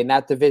Tampa Bay in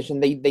that division.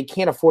 They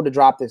can't afford to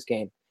drop this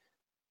game.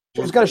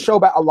 It's going to show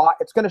about a lot.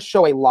 It's going to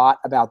show a lot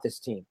about this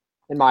team,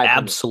 in my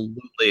opinion.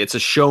 Absolutely, it's a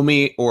show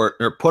me or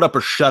put up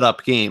or shut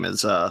up game,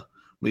 as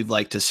we'd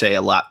like to say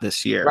a lot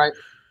this year. Right.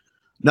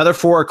 Another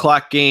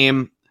 4:00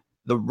 game.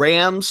 The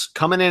Rams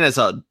coming in as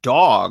a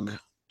dog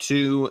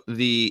to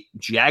the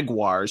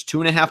Jaguars.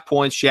 2.5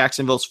 points.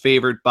 Jacksonville's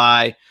favored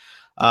by.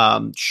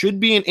 Should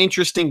be an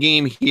interesting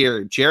game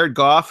here. Jared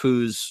Goff,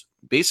 who's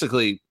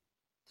basically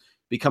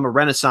become a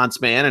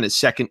renaissance man in his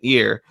second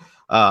year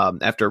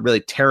after a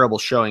really terrible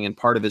showing in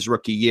part of his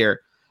rookie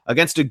year,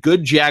 against a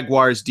good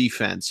Jaguars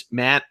defense.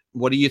 Matt,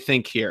 what do you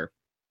think here?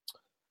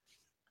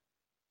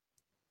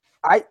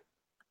 I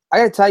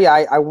got to tell you,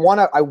 I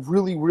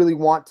really, really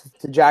want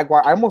the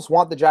Jaguars. I almost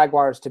want the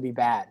Jaguars to be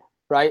bad,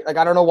 right? Like,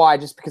 I don't know why,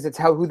 just because it's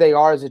who they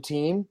are as a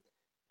team.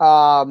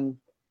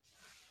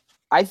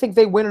 I think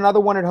they win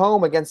another one at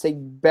home against a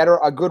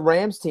good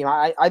Rams team.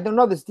 I don't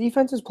know. This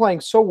defense is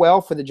playing so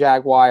well for the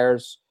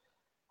Jaguars.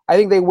 I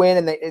think they win,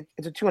 and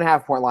it's a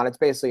 2.5 point line. It's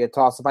basically a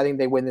toss-up. I think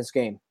they win this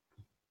game.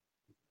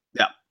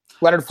 Yeah.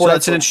 Leonard Fournette. So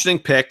that's an interesting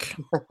pick.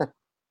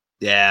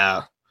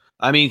 Yeah.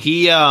 I mean,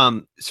 he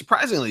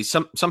surprisingly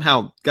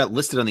somehow got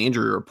listed on the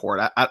injury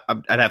report.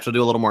 I'd have to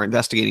do a little more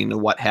investigating into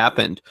what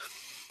happened.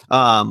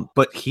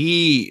 But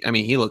he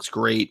looks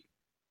great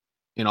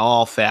in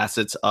all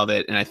facets of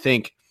it. And I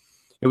think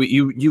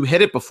you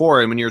hit it before,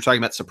 and when you were talking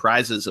about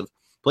surprises, of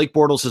Blake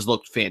Bortles has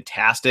looked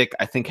fantastic.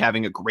 I think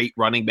having a great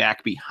running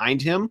back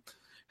behind him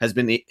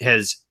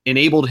has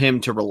enabled him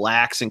to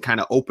relax and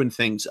kind of open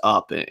things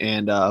up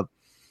and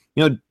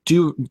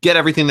do get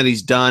everything that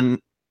he's done,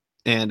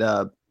 and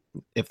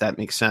if that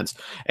makes sense,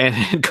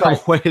 and come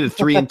away with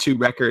a 3-2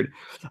 record.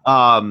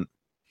 I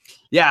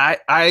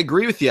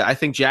agree with you. I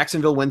think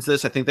Jacksonville wins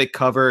this. I think they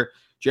cover.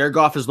 Jared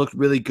Goff has looked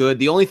really good.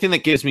 The only thing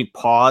that gives me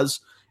pause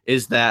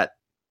is that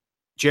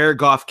Jared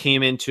Goff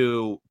came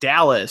into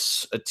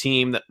Dallas, a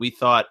team that we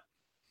thought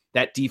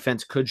that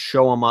defense could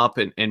show him up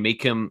and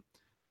make him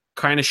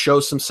kind of show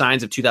some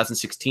signs of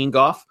 2016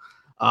 Goff.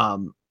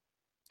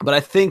 But I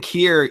think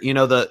here,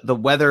 the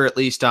weather, at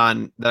least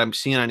that I'm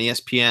seeing on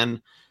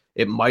ESPN,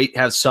 it might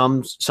have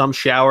some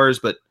showers,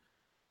 but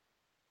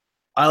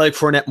I like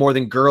Fournette more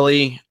than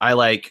Gurley. I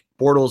like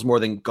Bortles more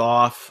than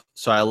Goff.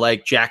 So I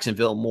like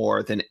Jacksonville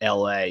more than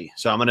LA.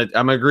 So I'm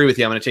gonna agree with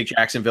you. I'm gonna take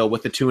Jacksonville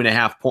with the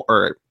 2.5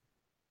 or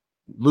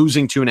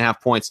losing 2.5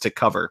 points to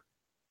cover.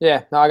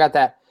 Yeah, no, I got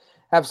that.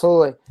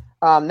 Absolutely.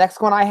 Next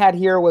one I had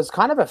here was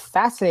kind of a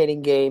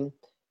fascinating game.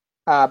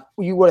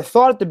 You would have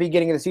thought at the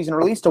beginning of the season,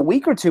 or at least a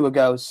week or two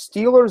ago,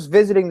 Steelers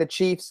visiting the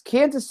Chiefs.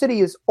 Kansas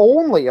City is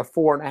only a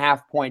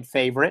 4.5 point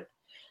favorite.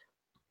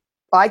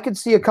 I could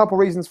see a couple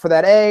reasons for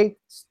that. A,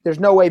 there's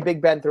no way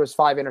Big Ben throws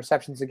 5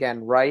 interceptions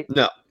again, right?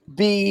 No.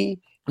 B,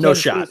 no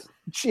shot.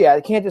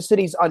 Kansas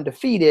City's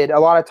undefeated. A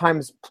lot of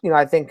times,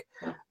 I think,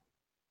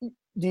 do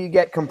you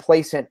get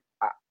complacent?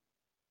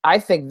 I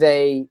think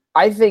they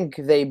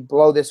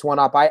blow this one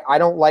up. I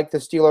don't like the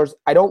Steelers.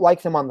 I don't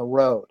like them on the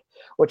road.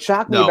 What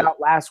shocked me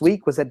about last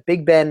week was that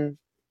Big Ben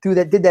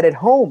did that at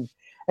home,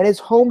 and his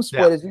home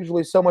split is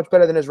usually so much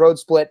better than his road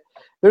split.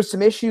 There's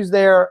some issues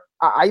there.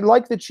 I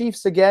like the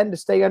Chiefs again to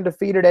stay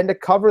undefeated and to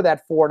cover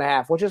that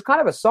 4.5, which is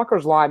kind of a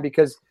sucker's line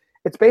because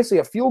it's basically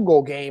a field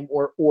goal game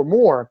or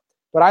more.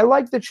 But I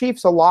like the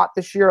Chiefs a lot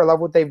this year. I love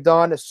what they've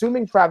done.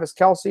 Assuming Travis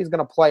Kelce is going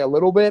to play a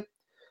little bit,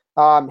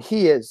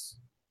 he is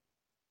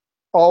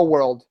all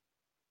world.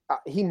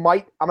 I'm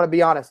going to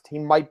be honest, he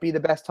might be the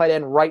best tight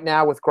end right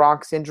now with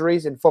Gronk's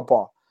injuries in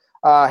football.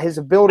 His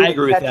ability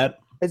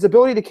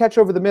to catch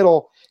over the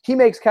middle, he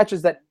makes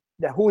catches that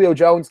Julio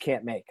Jones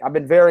can't make. I've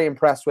been very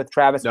impressed with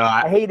Travis. No,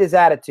 I hate his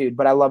attitude,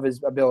 but I love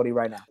his ability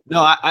right now.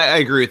 No, I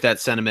agree with that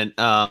sentiment.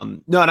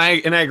 And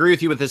I agree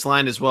with you with this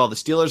line as well. The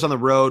Steelers on the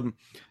road,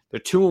 they're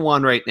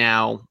 2-1 right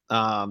now,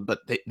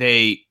 but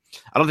they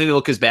I don't think they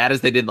look as bad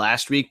as they did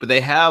last week, but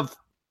they have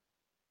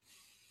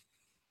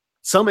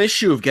some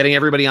issue of getting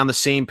everybody on the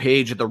same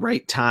page at the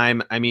right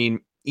time. I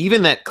mean,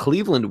 even that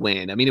Cleveland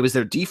win, it was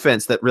their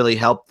defense that really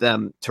helped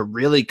them to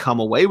really come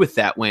away with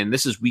that win.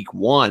 This is week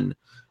 1.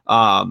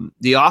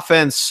 The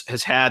offense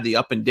has had the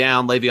up and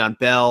down. Le'Veon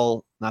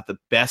Bell, not the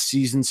best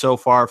season so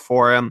far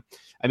for him.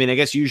 I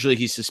guess usually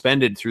he's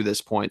suspended through this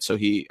point, so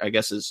he, I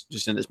guess, is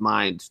just in his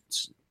mind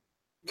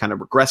kind of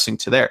regressing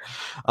to there.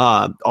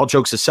 All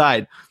jokes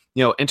aside,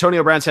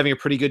 Antonio Brown's having a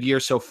pretty good year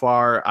so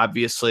far,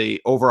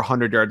 obviously over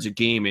 100 yards a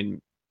game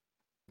in,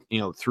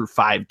 through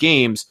 5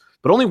 games.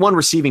 but only one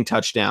receiving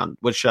touchdown,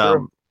 which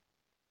Sure.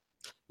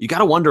 you got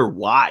to wonder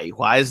why.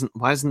 Why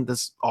isn't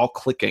this all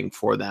clicking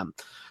for them?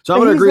 So I'm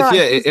But going to he's agree with not.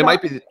 you. He's It not.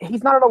 might be.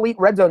 He's not an elite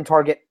red zone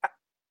target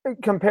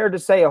compared to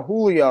say a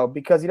Julio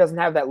because he doesn't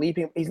have that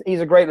leaping.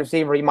 He's a great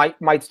receiver. He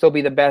might still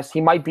be the best.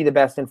 He might be the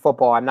best in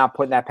football. I'm not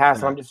putting that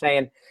past him. I'm just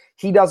saying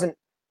he doesn't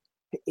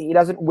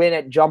win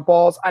at jump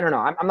balls. I don't know.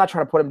 I'm not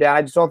trying to put him down.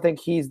 I just don't think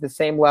he's the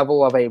same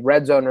level of a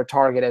red zoner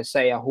target as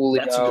say a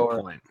Julio That's a good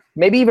or point.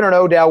 maybe even an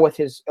Odell with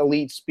his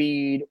elite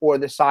speed or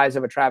the size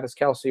of a Travis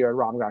Kelce or a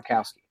Rob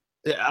Gronkowski.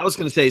 Yeah, I was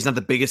going to say he's not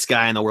the biggest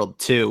guy in the world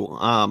too,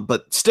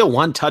 but still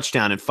one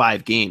touchdown in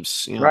 5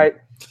 games. Right.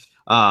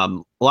 A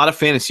lot of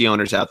fantasy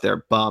owners out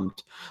there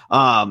bummed.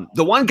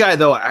 The one guy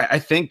though I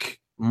think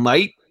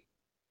might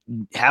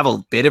have a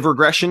bit of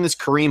regression is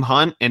Kareem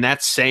Hunt, and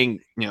that's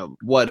saying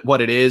what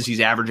it is. He's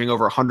averaging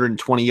over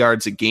 120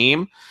 yards a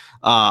game,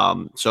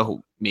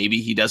 so maybe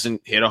he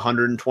doesn't hit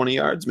 120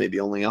 yards, maybe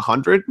only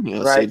 100.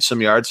 Right. Save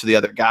some yards for the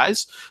other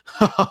guys.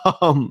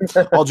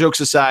 All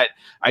jokes aside,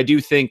 I do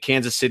think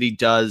Kansas City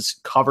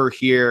does cover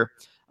here.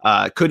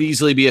 Could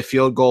easily be a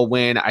field goal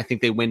win. I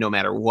think they win no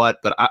matter what,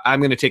 but I'm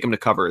going to take them to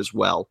cover as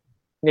well.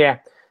 Yeah.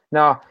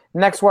 Now,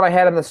 next one I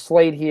had on the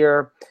slate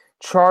here,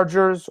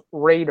 Chargers,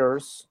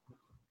 Raiders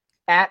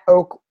at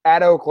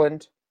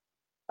Oakland.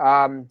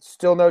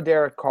 Still no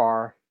Derek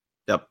Carr.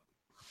 Yep.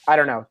 I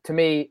don't know. To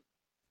me,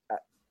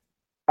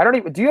 I don't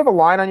even. Do you have a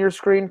line on your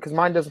screen? Because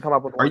mine doesn't come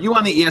up with one. Are you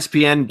on the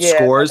ESPN Yeah,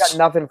 scores? I got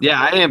nothing.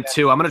 Yeah, I am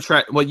too. I'm going to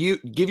try. Well, you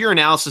give your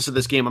analysis of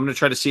this game. I'm going to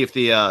try to see if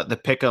the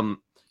Pick'em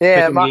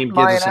game gives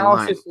my us a line.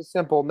 analysis is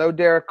simple. No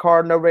Derek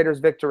Carr, no Raiders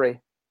victory.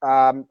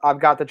 I've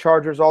got the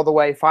Chargers all the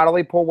way.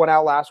 Finally pulled one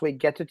out last week.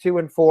 Get to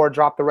 2-4.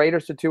 Drop the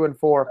Raiders to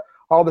 2-4.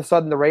 All of a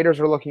sudden, the Raiders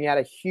are looking at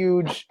a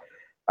huge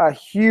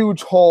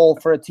hole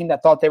for a team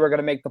that thought they were going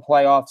to make the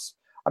playoffs.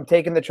 I'm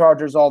taking the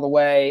Chargers all the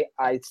way.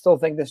 I still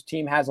think this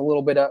team has a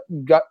little bit of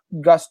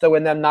gusto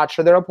in them. Not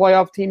sure they're a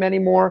playoff team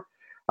anymore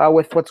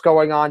with what's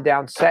going on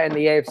down set in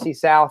the AFC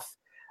South,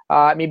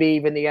 maybe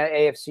even the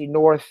AFC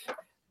North.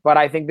 But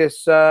I think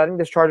this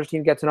Chargers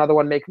team gets another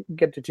one,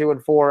 get to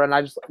 2-4. And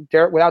I just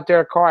without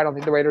Derek Carr, I don't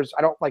think the Raiders.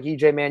 I don't like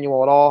EJ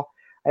Manuel at all.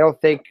 I don't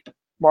think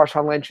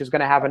Marshawn Lynch is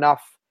going to have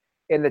enough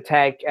in the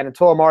tank. And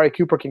until Amari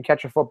Cooper can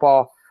catch a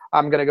football,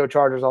 I'm going to go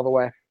Chargers all the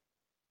way.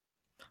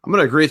 I'm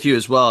going to agree with you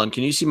as well. And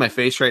can you see my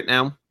face right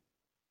now?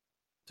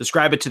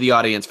 Describe it to the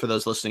audience for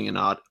those listening in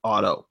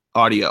audio,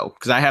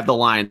 because I have the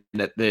line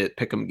that the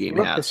Pick'em game You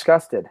look has.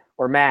 disgusted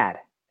or mad.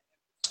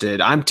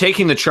 I'm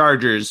taking the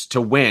Chargers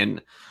to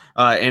win,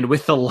 and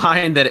with the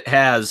line that it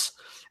has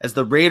as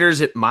the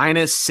Raiders at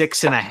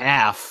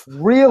 -6.5.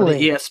 Really?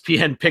 The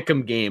ESPN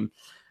Pick'em game.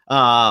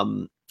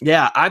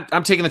 Yeah,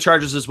 I'm taking the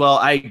Chargers as well.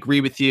 I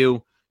agree with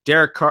you.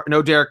 Derek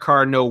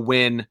Carr, no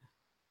win.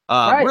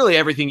 Right. Really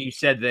everything you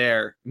said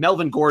there.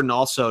 Melvin Gordon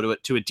also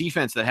to a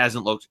defense that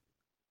hasn't looked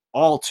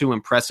all too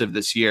impressive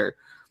this year.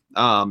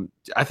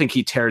 I think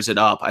he tears it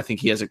up. I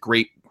think he has a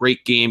great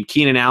game.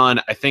 Keenan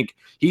Allen, I think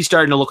he's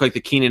starting to look like the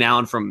Keenan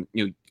Allen from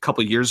a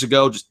couple years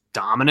ago, just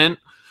dominant.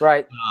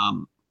 Right.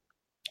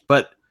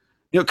 But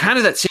kind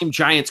of that same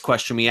Giants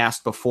question we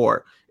asked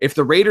before. If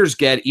the Raiders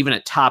get even a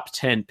top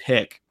 10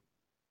 pick,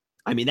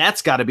 I mean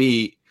that's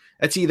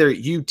either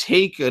you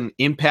take an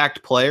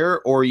impact player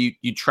or you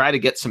try to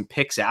get some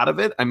picks out of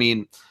it. I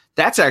mean,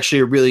 that's actually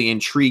a really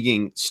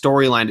intriguing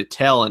storyline to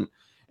tell.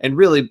 And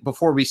really,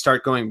 before we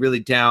start going really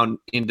down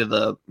into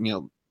the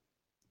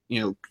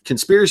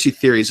conspiracy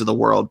theories of the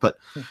world, but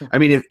I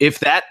mean, if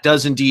that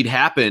does indeed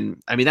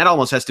happen, I mean, that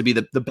almost has to be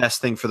the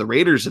best thing for the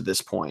Raiders at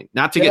this point.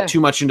 Not to get too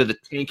much into the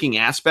tanking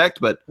aspect,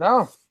 but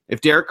no.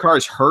 If Derek Carr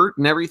is hurt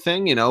and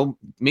everything,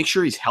 make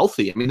sure he's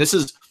healthy. I mean,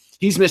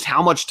 he's missed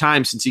how much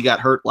time since he got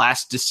hurt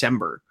last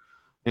December?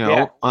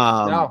 No.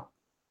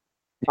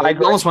 I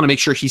almost want to make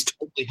sure he's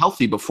totally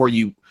healthy before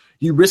you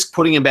risk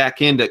putting him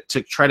back in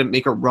to try to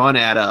make a run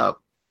at a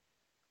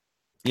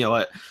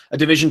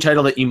division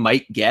title that you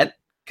might get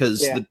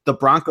because the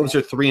Broncos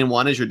are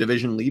 3-1 as your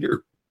division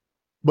leader.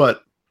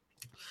 But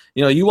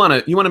you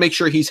want to make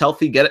sure he's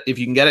healthy. If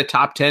you can get a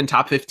top 10,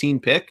 top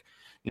 15 pick,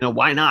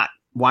 why not?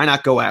 Why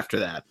not go after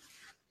that?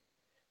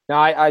 No,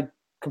 I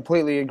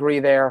completely agree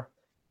there.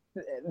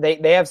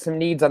 They have some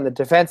needs on the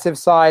defensive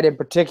side in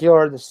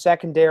particular. The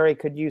secondary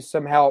could use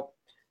some help.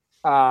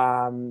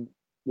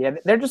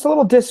 They're just a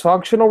little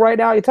dysfunctional right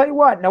now. You tell you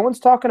what, no one's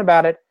talking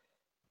about it.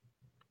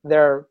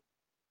 They're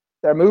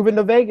moving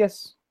to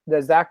Vegas.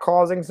 Is that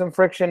causing some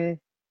friction?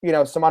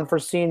 Some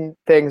unforeseen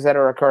things that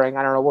are occurring.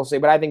 I don't know. We'll see.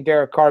 But I think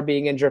Derek Carr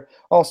being injured.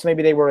 Also,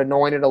 maybe they were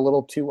anointed a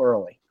little too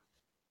early.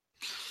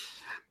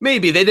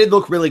 Maybe they did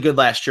look really good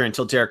last year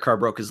until Derek Carr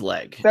broke his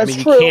leg. That's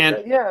true. You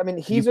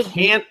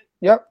can't.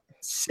 Yep.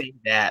 Say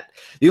that.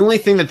 The only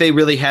thing that they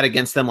really had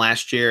against them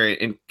last year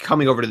and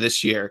coming over to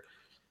this year,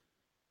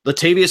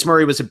 Latavius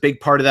Murray was a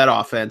big part of that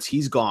offense.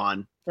 He's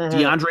gone. Mm-hmm.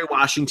 DeAndre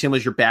Washington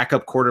was your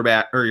backup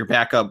quarterback or your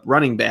backup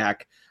running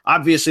back.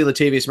 Obviously,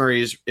 Latavius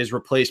Murray is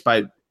replaced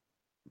by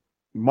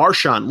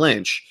Marshawn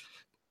Lynch,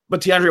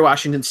 but DeAndre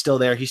Washington's still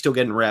there. He's still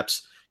getting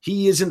reps.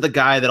 he isn't the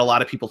guy that a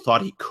lot of people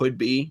thought he could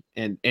be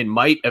and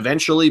might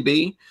eventually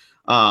be.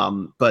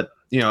 But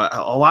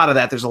a lot of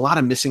that, there's a lot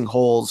of missing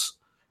holes,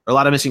 or a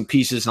lot of missing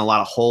pieces, and a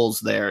lot of holes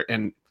there.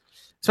 And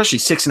especially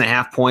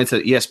 6.5 points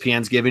that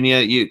ESPN's giving you,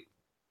 you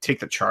take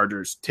the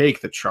Chargers.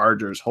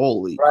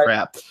 Holy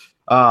crap.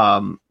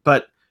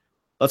 But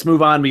let's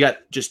move on. We got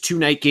just 2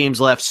 night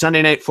games left.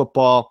 Sunday Night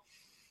Football,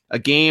 a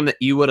game that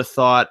you would have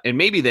thought, and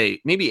maybe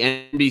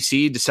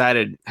NBC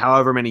decided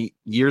however many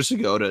years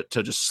ago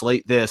to just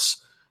slate this,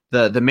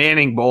 the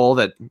Manning Bowl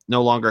that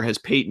no longer has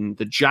Peyton.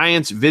 The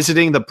Giants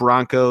visiting the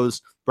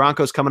Broncos.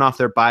 Broncos coming off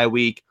their bye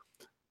week.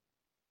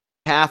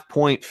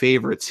 0.5-point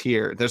favorites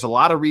here. There's a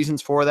lot of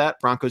reasons for that.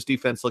 Broncos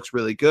defense looks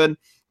really good.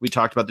 We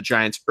talked about the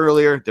Giants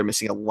earlier. They're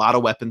missing a lot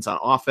of weapons on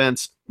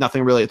offense.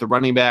 Nothing really at the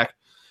running back.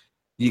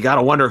 You got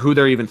to wonder who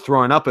they're even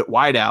throwing up at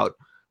wideout.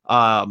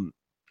 I'm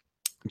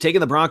taking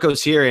the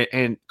Broncos here,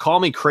 and call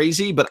me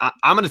crazy, but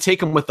I'm going to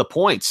take them with the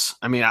points.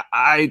 I mean,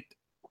 I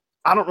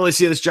don't really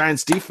see this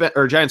Giants defense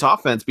or Giants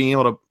offense being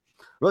able to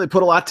really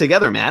put a lot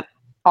together, Matt.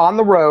 On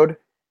the road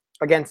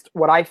against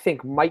what I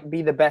think might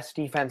be the best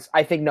defense.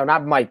 I think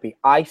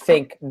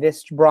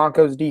this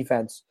Broncos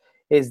defense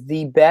is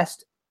the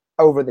best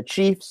over the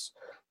Chiefs,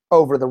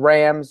 over the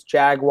Rams,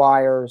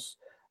 Jaguars,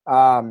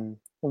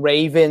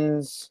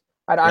 Ravens.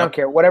 I don't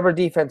care. Whatever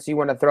defense you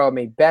want to throw at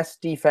me,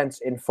 best defense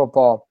in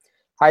football.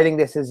 I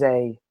think it's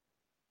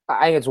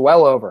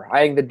well over.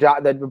 I think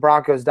the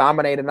Broncos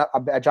dominate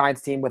a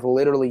Giants team with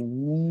literally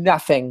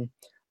nothing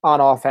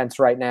on offense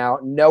right now.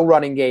 No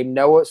running game,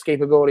 no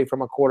escapability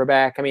from a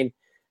quarterback. I mean,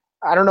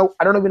 I don't know.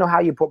 I don't even know how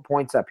you put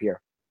points up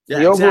here. Yeah,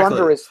 the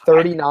over-under is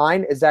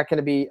 39. Is that going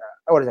to be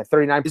what is that?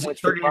 39 is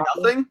points. Is it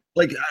 30-0?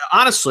 Like,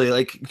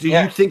 honestly, do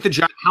you think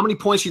how many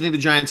points do you think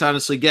the Giants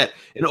honestly get?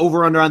 An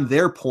over-under on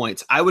their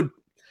points? I would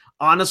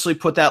honestly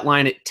put that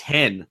line at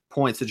 10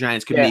 points. The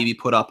Giants could maybe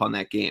put up on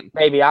that game.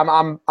 Maybe.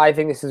 I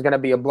think this is going to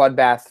be a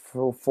bloodbath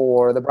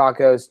for the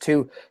Broncos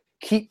to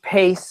keep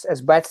pace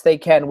as best they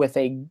can with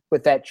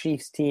that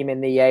Chiefs team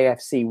in the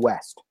AFC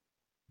West.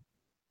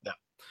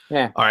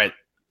 Yeah. All right.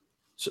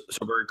 So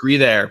we agree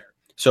there.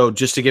 So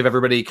just to give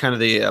everybody kind of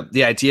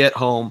the idea at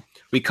home,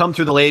 we come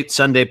through the late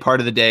Sunday part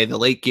of the day, the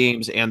late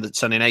games and the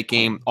Sunday night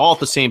game, all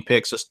at the same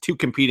picks, just 2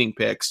 competing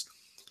picks.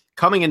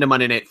 Coming into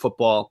Monday Night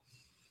Football,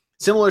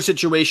 similar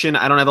situation.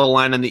 I don't have a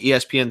line on the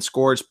ESPN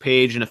scores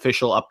page, an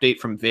official update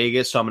from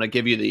Vegas, so I'm going to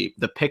give you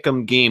the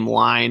pick'em game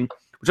line,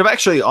 which I've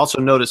actually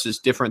also noticed is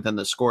different than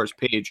the scores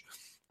page.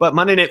 But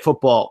Monday Night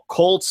Football,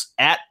 Colts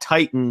at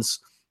Titans,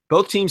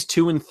 both teams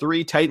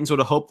 2-3. Titans would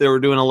have hoped they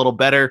were doing a little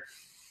better.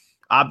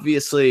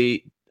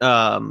 Obviously,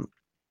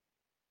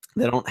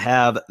 they don't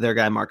have their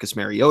guy Marcus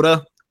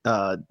Mariota,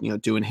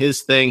 doing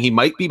his thing. He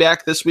might be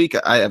back this week.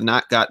 I have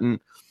not gotten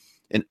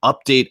an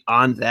update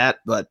on that.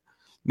 But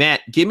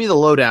Matt, give me the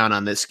lowdown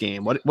on this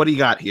game. What do you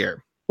got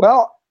here?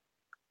 Well,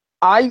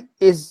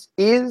 is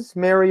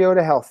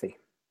Mariota healthy?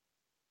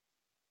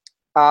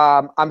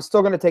 I'm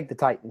still going to take the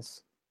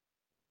Titans.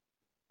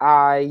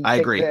 I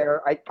agree.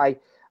 I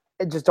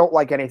just don't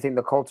like anything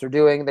the Colts are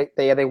doing.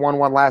 They won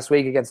one last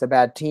week against a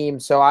bad team,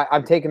 so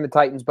I'm taking the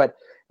Titans. But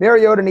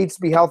Mariota needs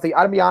to be healthy.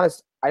 I'll be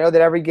honest, I know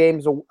that every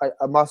game's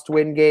a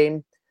must-win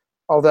game,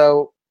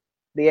 although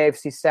the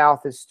AFC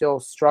South is still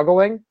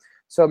struggling,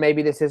 so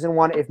maybe this isn't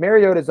one. If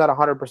Mariota's not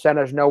 100%,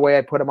 there's no way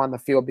I put him on the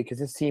field because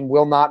this team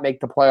will not make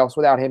the playoffs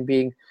without him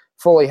being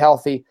fully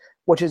healthy,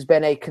 which has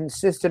been a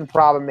consistent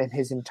problem in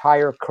his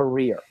entire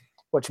career,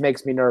 which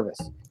makes me nervous.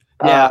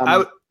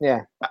 Yeah,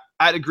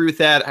 I'd agree with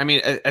that. I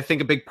mean, I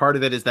think a big part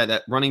of it is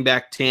that running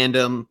back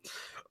tandem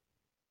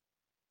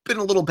been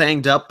a little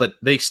banged up, but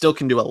they still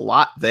can do a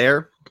lot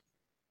there.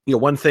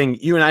 One thing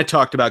you and I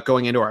talked about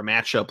going into our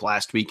matchup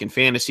last week in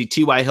fantasy,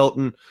 T.Y.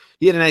 Hilton,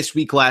 he had a nice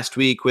week last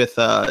week with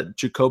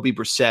Jacoby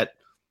Brissett,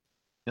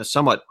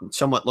 somewhat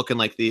looking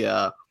like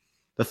the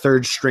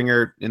third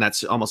stringer, and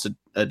that's almost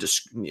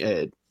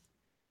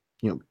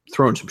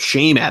throwing some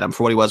shame at him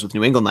for what he was with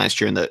New England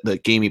last year in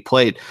the game he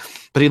played.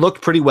 But he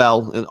looked pretty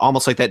well,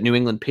 almost like that New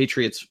England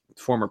Patriots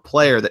former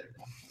player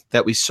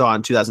that we saw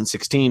in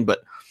 2016.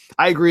 But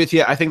I agree with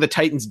you. I think the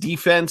Titans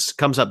defense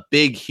comes up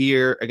big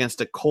here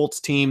against a Colts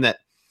team that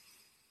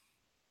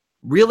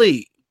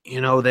really,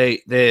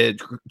 they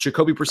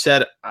Jacoby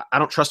Brissett, I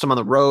don't trust him on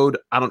the road.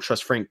 I don't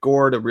trust Frank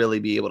Gore to really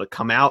be able to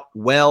come out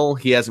well.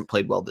 He hasn't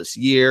played well this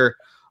year.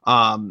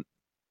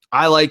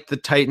 I like the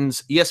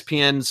Titans.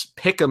 ESPN's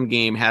pick'em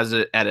game has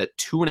it at a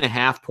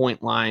 2.5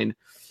 point line.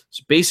 It's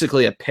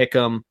basically a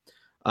pick'em.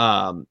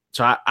 So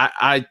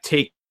I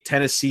take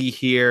Tennessee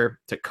here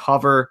to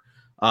cover,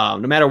 no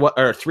matter what,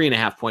 or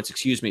 3.5 points,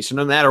 excuse me. So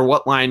no matter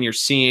what line you're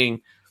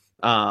seeing,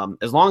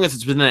 as long as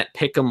it's within that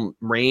pick'em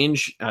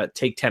range,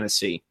 take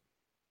Tennessee.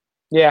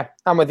 Yeah,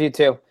 I'm with you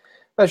too.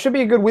 But it should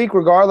be a good week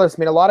regardless. I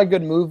mean, a lot of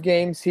good move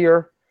games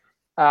here.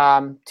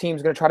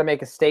 Teams going to try to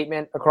make a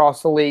statement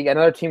across the league.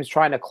 Another team's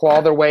trying to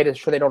claw their way to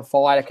ensure they don't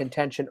fall out of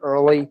contention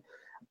early,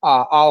 a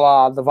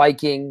la the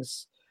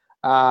Vikings.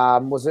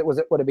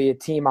 Would it be a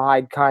team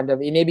I'd kind of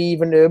maybe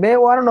even I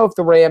don't know if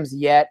the Rams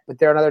yet, but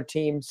they're another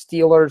team.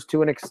 Steelers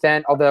to an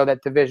extent, although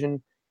that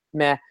division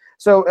meh.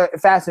 So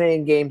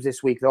fascinating games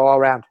this week, though, all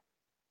around.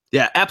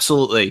 Yeah,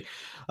 absolutely.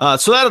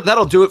 So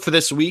that'll do it for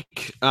this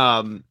week.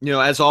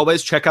 As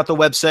always, check out the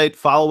website.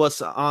 Follow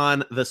us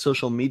on the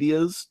social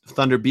medias,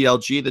 Thunder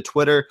BLG, the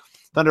Twitter,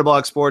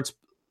 Thunderblog Sports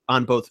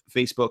on both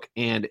Facebook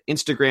and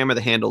Instagram are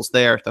the handles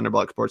there,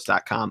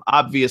 thunderblogsports.com,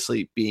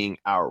 obviously being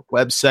our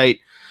website.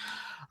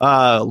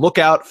 Look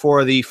out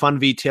for the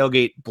Funvee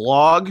Tailgate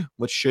blog,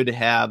 which should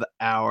have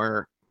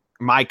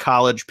my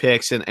college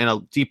picks and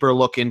a deeper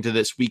look into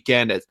this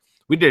weekend.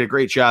 We did a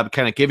great job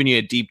kind of giving you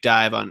a deep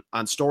dive on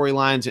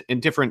storylines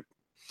and different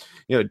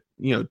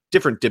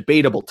different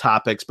debatable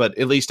topics, but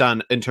at least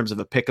in terms of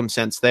a pick'em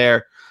sense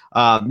there.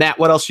 Matt,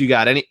 what else you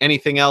got?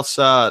 Anything else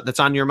that's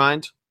on your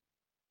mind?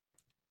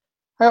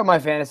 I hope my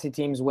fantasy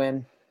teams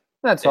win.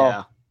 That's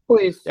all.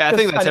 Please. Yeah, I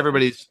think that's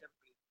everybody's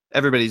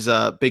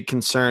big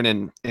concern.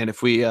 And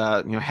if we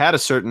had a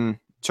certain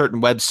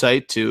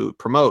website to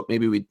promote,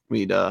 maybe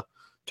we'd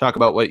talk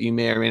about what you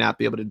may or may not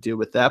be able to do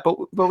with that.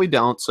 But we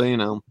don't. So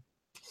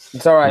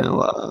it's all right.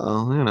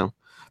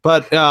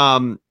 But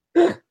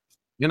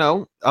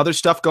other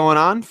stuff going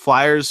on.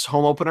 Flyers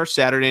home opener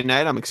Saturday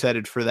night. I'm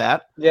excited for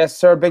that. Yes,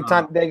 sir. Big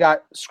time. They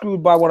got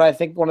screwed by what I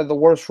think one of the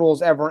worst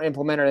rules ever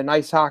implemented in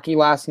ice hockey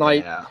last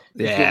night.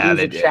 If you lose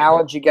a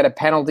challenge, you get a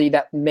penalty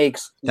that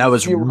makes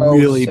was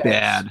really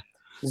bad.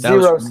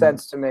 Zero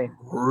sense to me.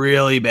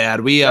 Really bad.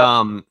 We you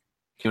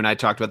and I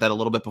talked about that a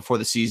little bit before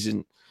the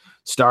season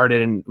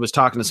started, and was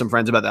talking to some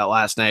friends about that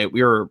last night.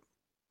 We were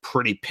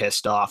pretty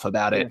pissed off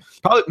about it.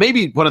 Probably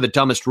maybe one of the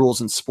dumbest rules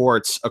in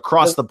sports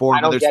across the board.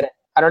 I don't get it.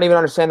 I don't even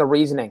understand the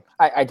reasoning.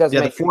 It doesn't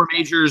make the four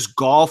majors,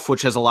 golf,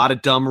 which has a lot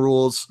of dumb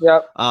rules.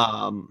 Yep.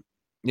 I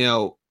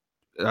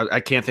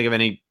can't think of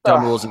any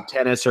dumb rules in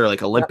tennis or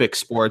like Olympic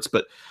sports,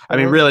 but I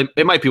mean, really,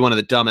 it might be one of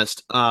the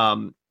dumbest.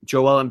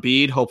 Joel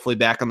Embiid, hopefully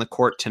back on the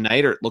court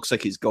tonight, or it looks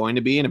like he's going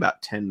to be in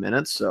about 10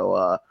 minutes.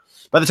 So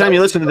by the time you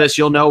listen to this,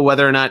 you'll know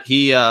whether or not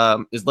he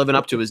is living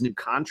up to his new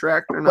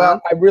contract or not.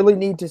 Well, we really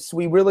need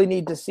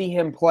to see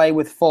him play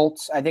with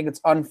Fultz. I think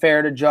it's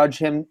unfair to judge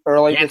him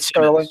early.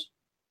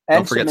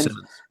 Don't forget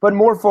Simmons. But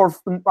more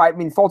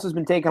Fultz has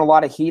been taking a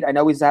lot of heat. I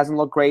know he hasn't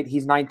looked great.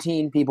 He's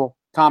 19. People,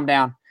 calm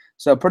down.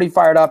 So pretty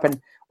fired up.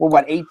 And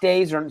we're 8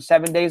 days or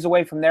 7 days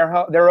away from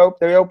their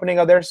opening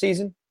of their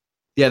season.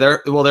 Yeah,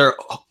 their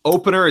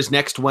opener is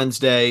next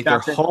Wednesday.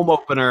 Gotcha. Their home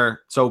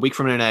opener, so a week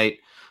from tonight,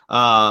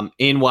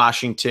 in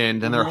Washington.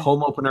 Then their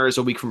home opener is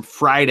a week from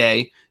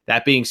Friday.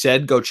 That being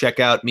said, go check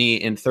out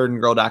me and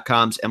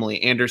thirdandgirl.com's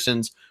Emily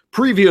Anderson's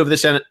preview of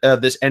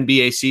this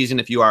NBA season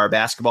if you are a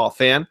basketball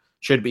fan.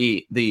 Should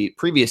be the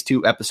previous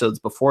 2 episodes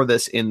before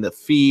this in the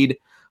feed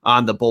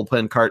on the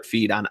Bullpen Cart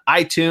feed on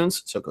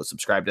iTunes. So go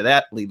subscribe to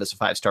that. Leave us a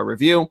 5-star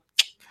review.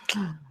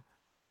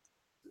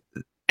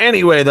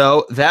 Anyway,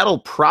 though, that'll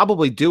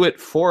probably do it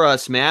for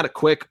us, Matt. A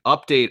quick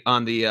update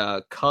on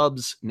the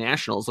Cubs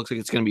Nationals. Looks like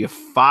it's going to be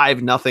a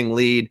 5-0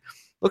 lead.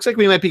 Looks like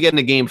we might be getting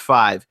a game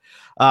 5.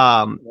 But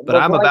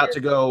I'm about to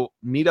go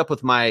meet up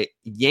with my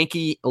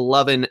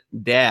Yankee-loving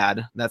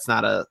dad. That's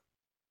not a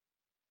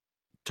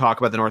talk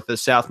about the North or the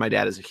South. My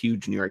dad is a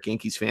huge New York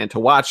Yankees fan, to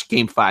watch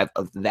game 5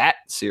 of that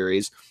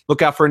series.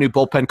 Look out for a new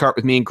Bullpen Cart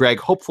with me and Greg,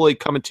 hopefully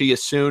coming to you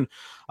soon,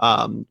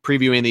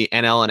 previewing the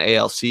NL and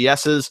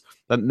ALCSs.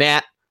 But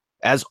Matt,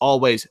 as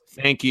always,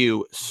 thank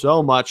you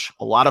so much.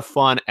 A lot of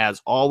fun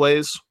as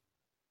always.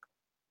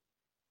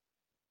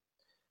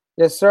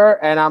 Yes, sir.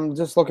 And I'm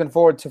just looking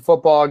forward to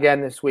football again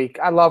this week.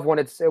 I love when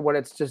it's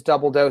just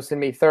double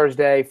dosing me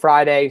Thursday,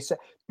 Friday,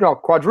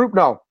 quadruple.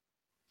 No.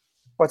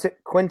 What's it?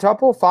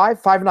 Quintuple?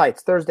 5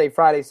 nights. Thursday,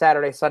 Friday,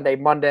 Saturday, Sunday,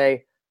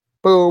 Monday.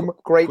 Boom.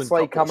 Great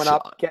slate coming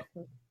up.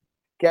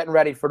 Getting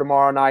ready for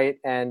tomorrow night.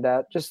 And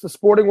just the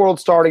sporting world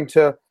starting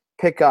to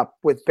pick up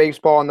with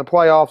baseball in the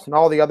playoffs and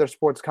all the other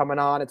sports coming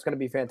on. It's going to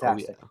be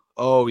fantastic.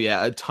 Oh,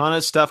 yeah. A ton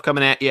of stuff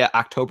coming at you.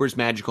 October's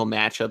magical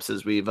matchups,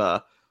 as we've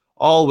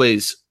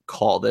always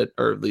called it,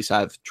 or at least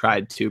I've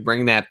tried to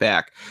bring that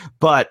back.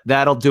 But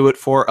that'll do it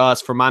for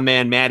us. For my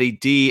man, Matty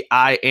D,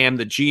 I am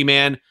the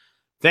G-Man.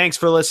 Thanks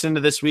for listening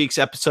to this week's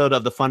episode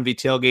of the Funvee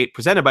Tailgate,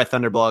 presented by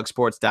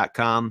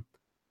ThunderblogSports.com.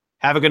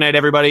 Have a good night,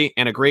 everybody,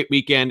 and a great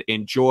weekend.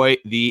 Enjoy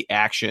the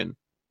action.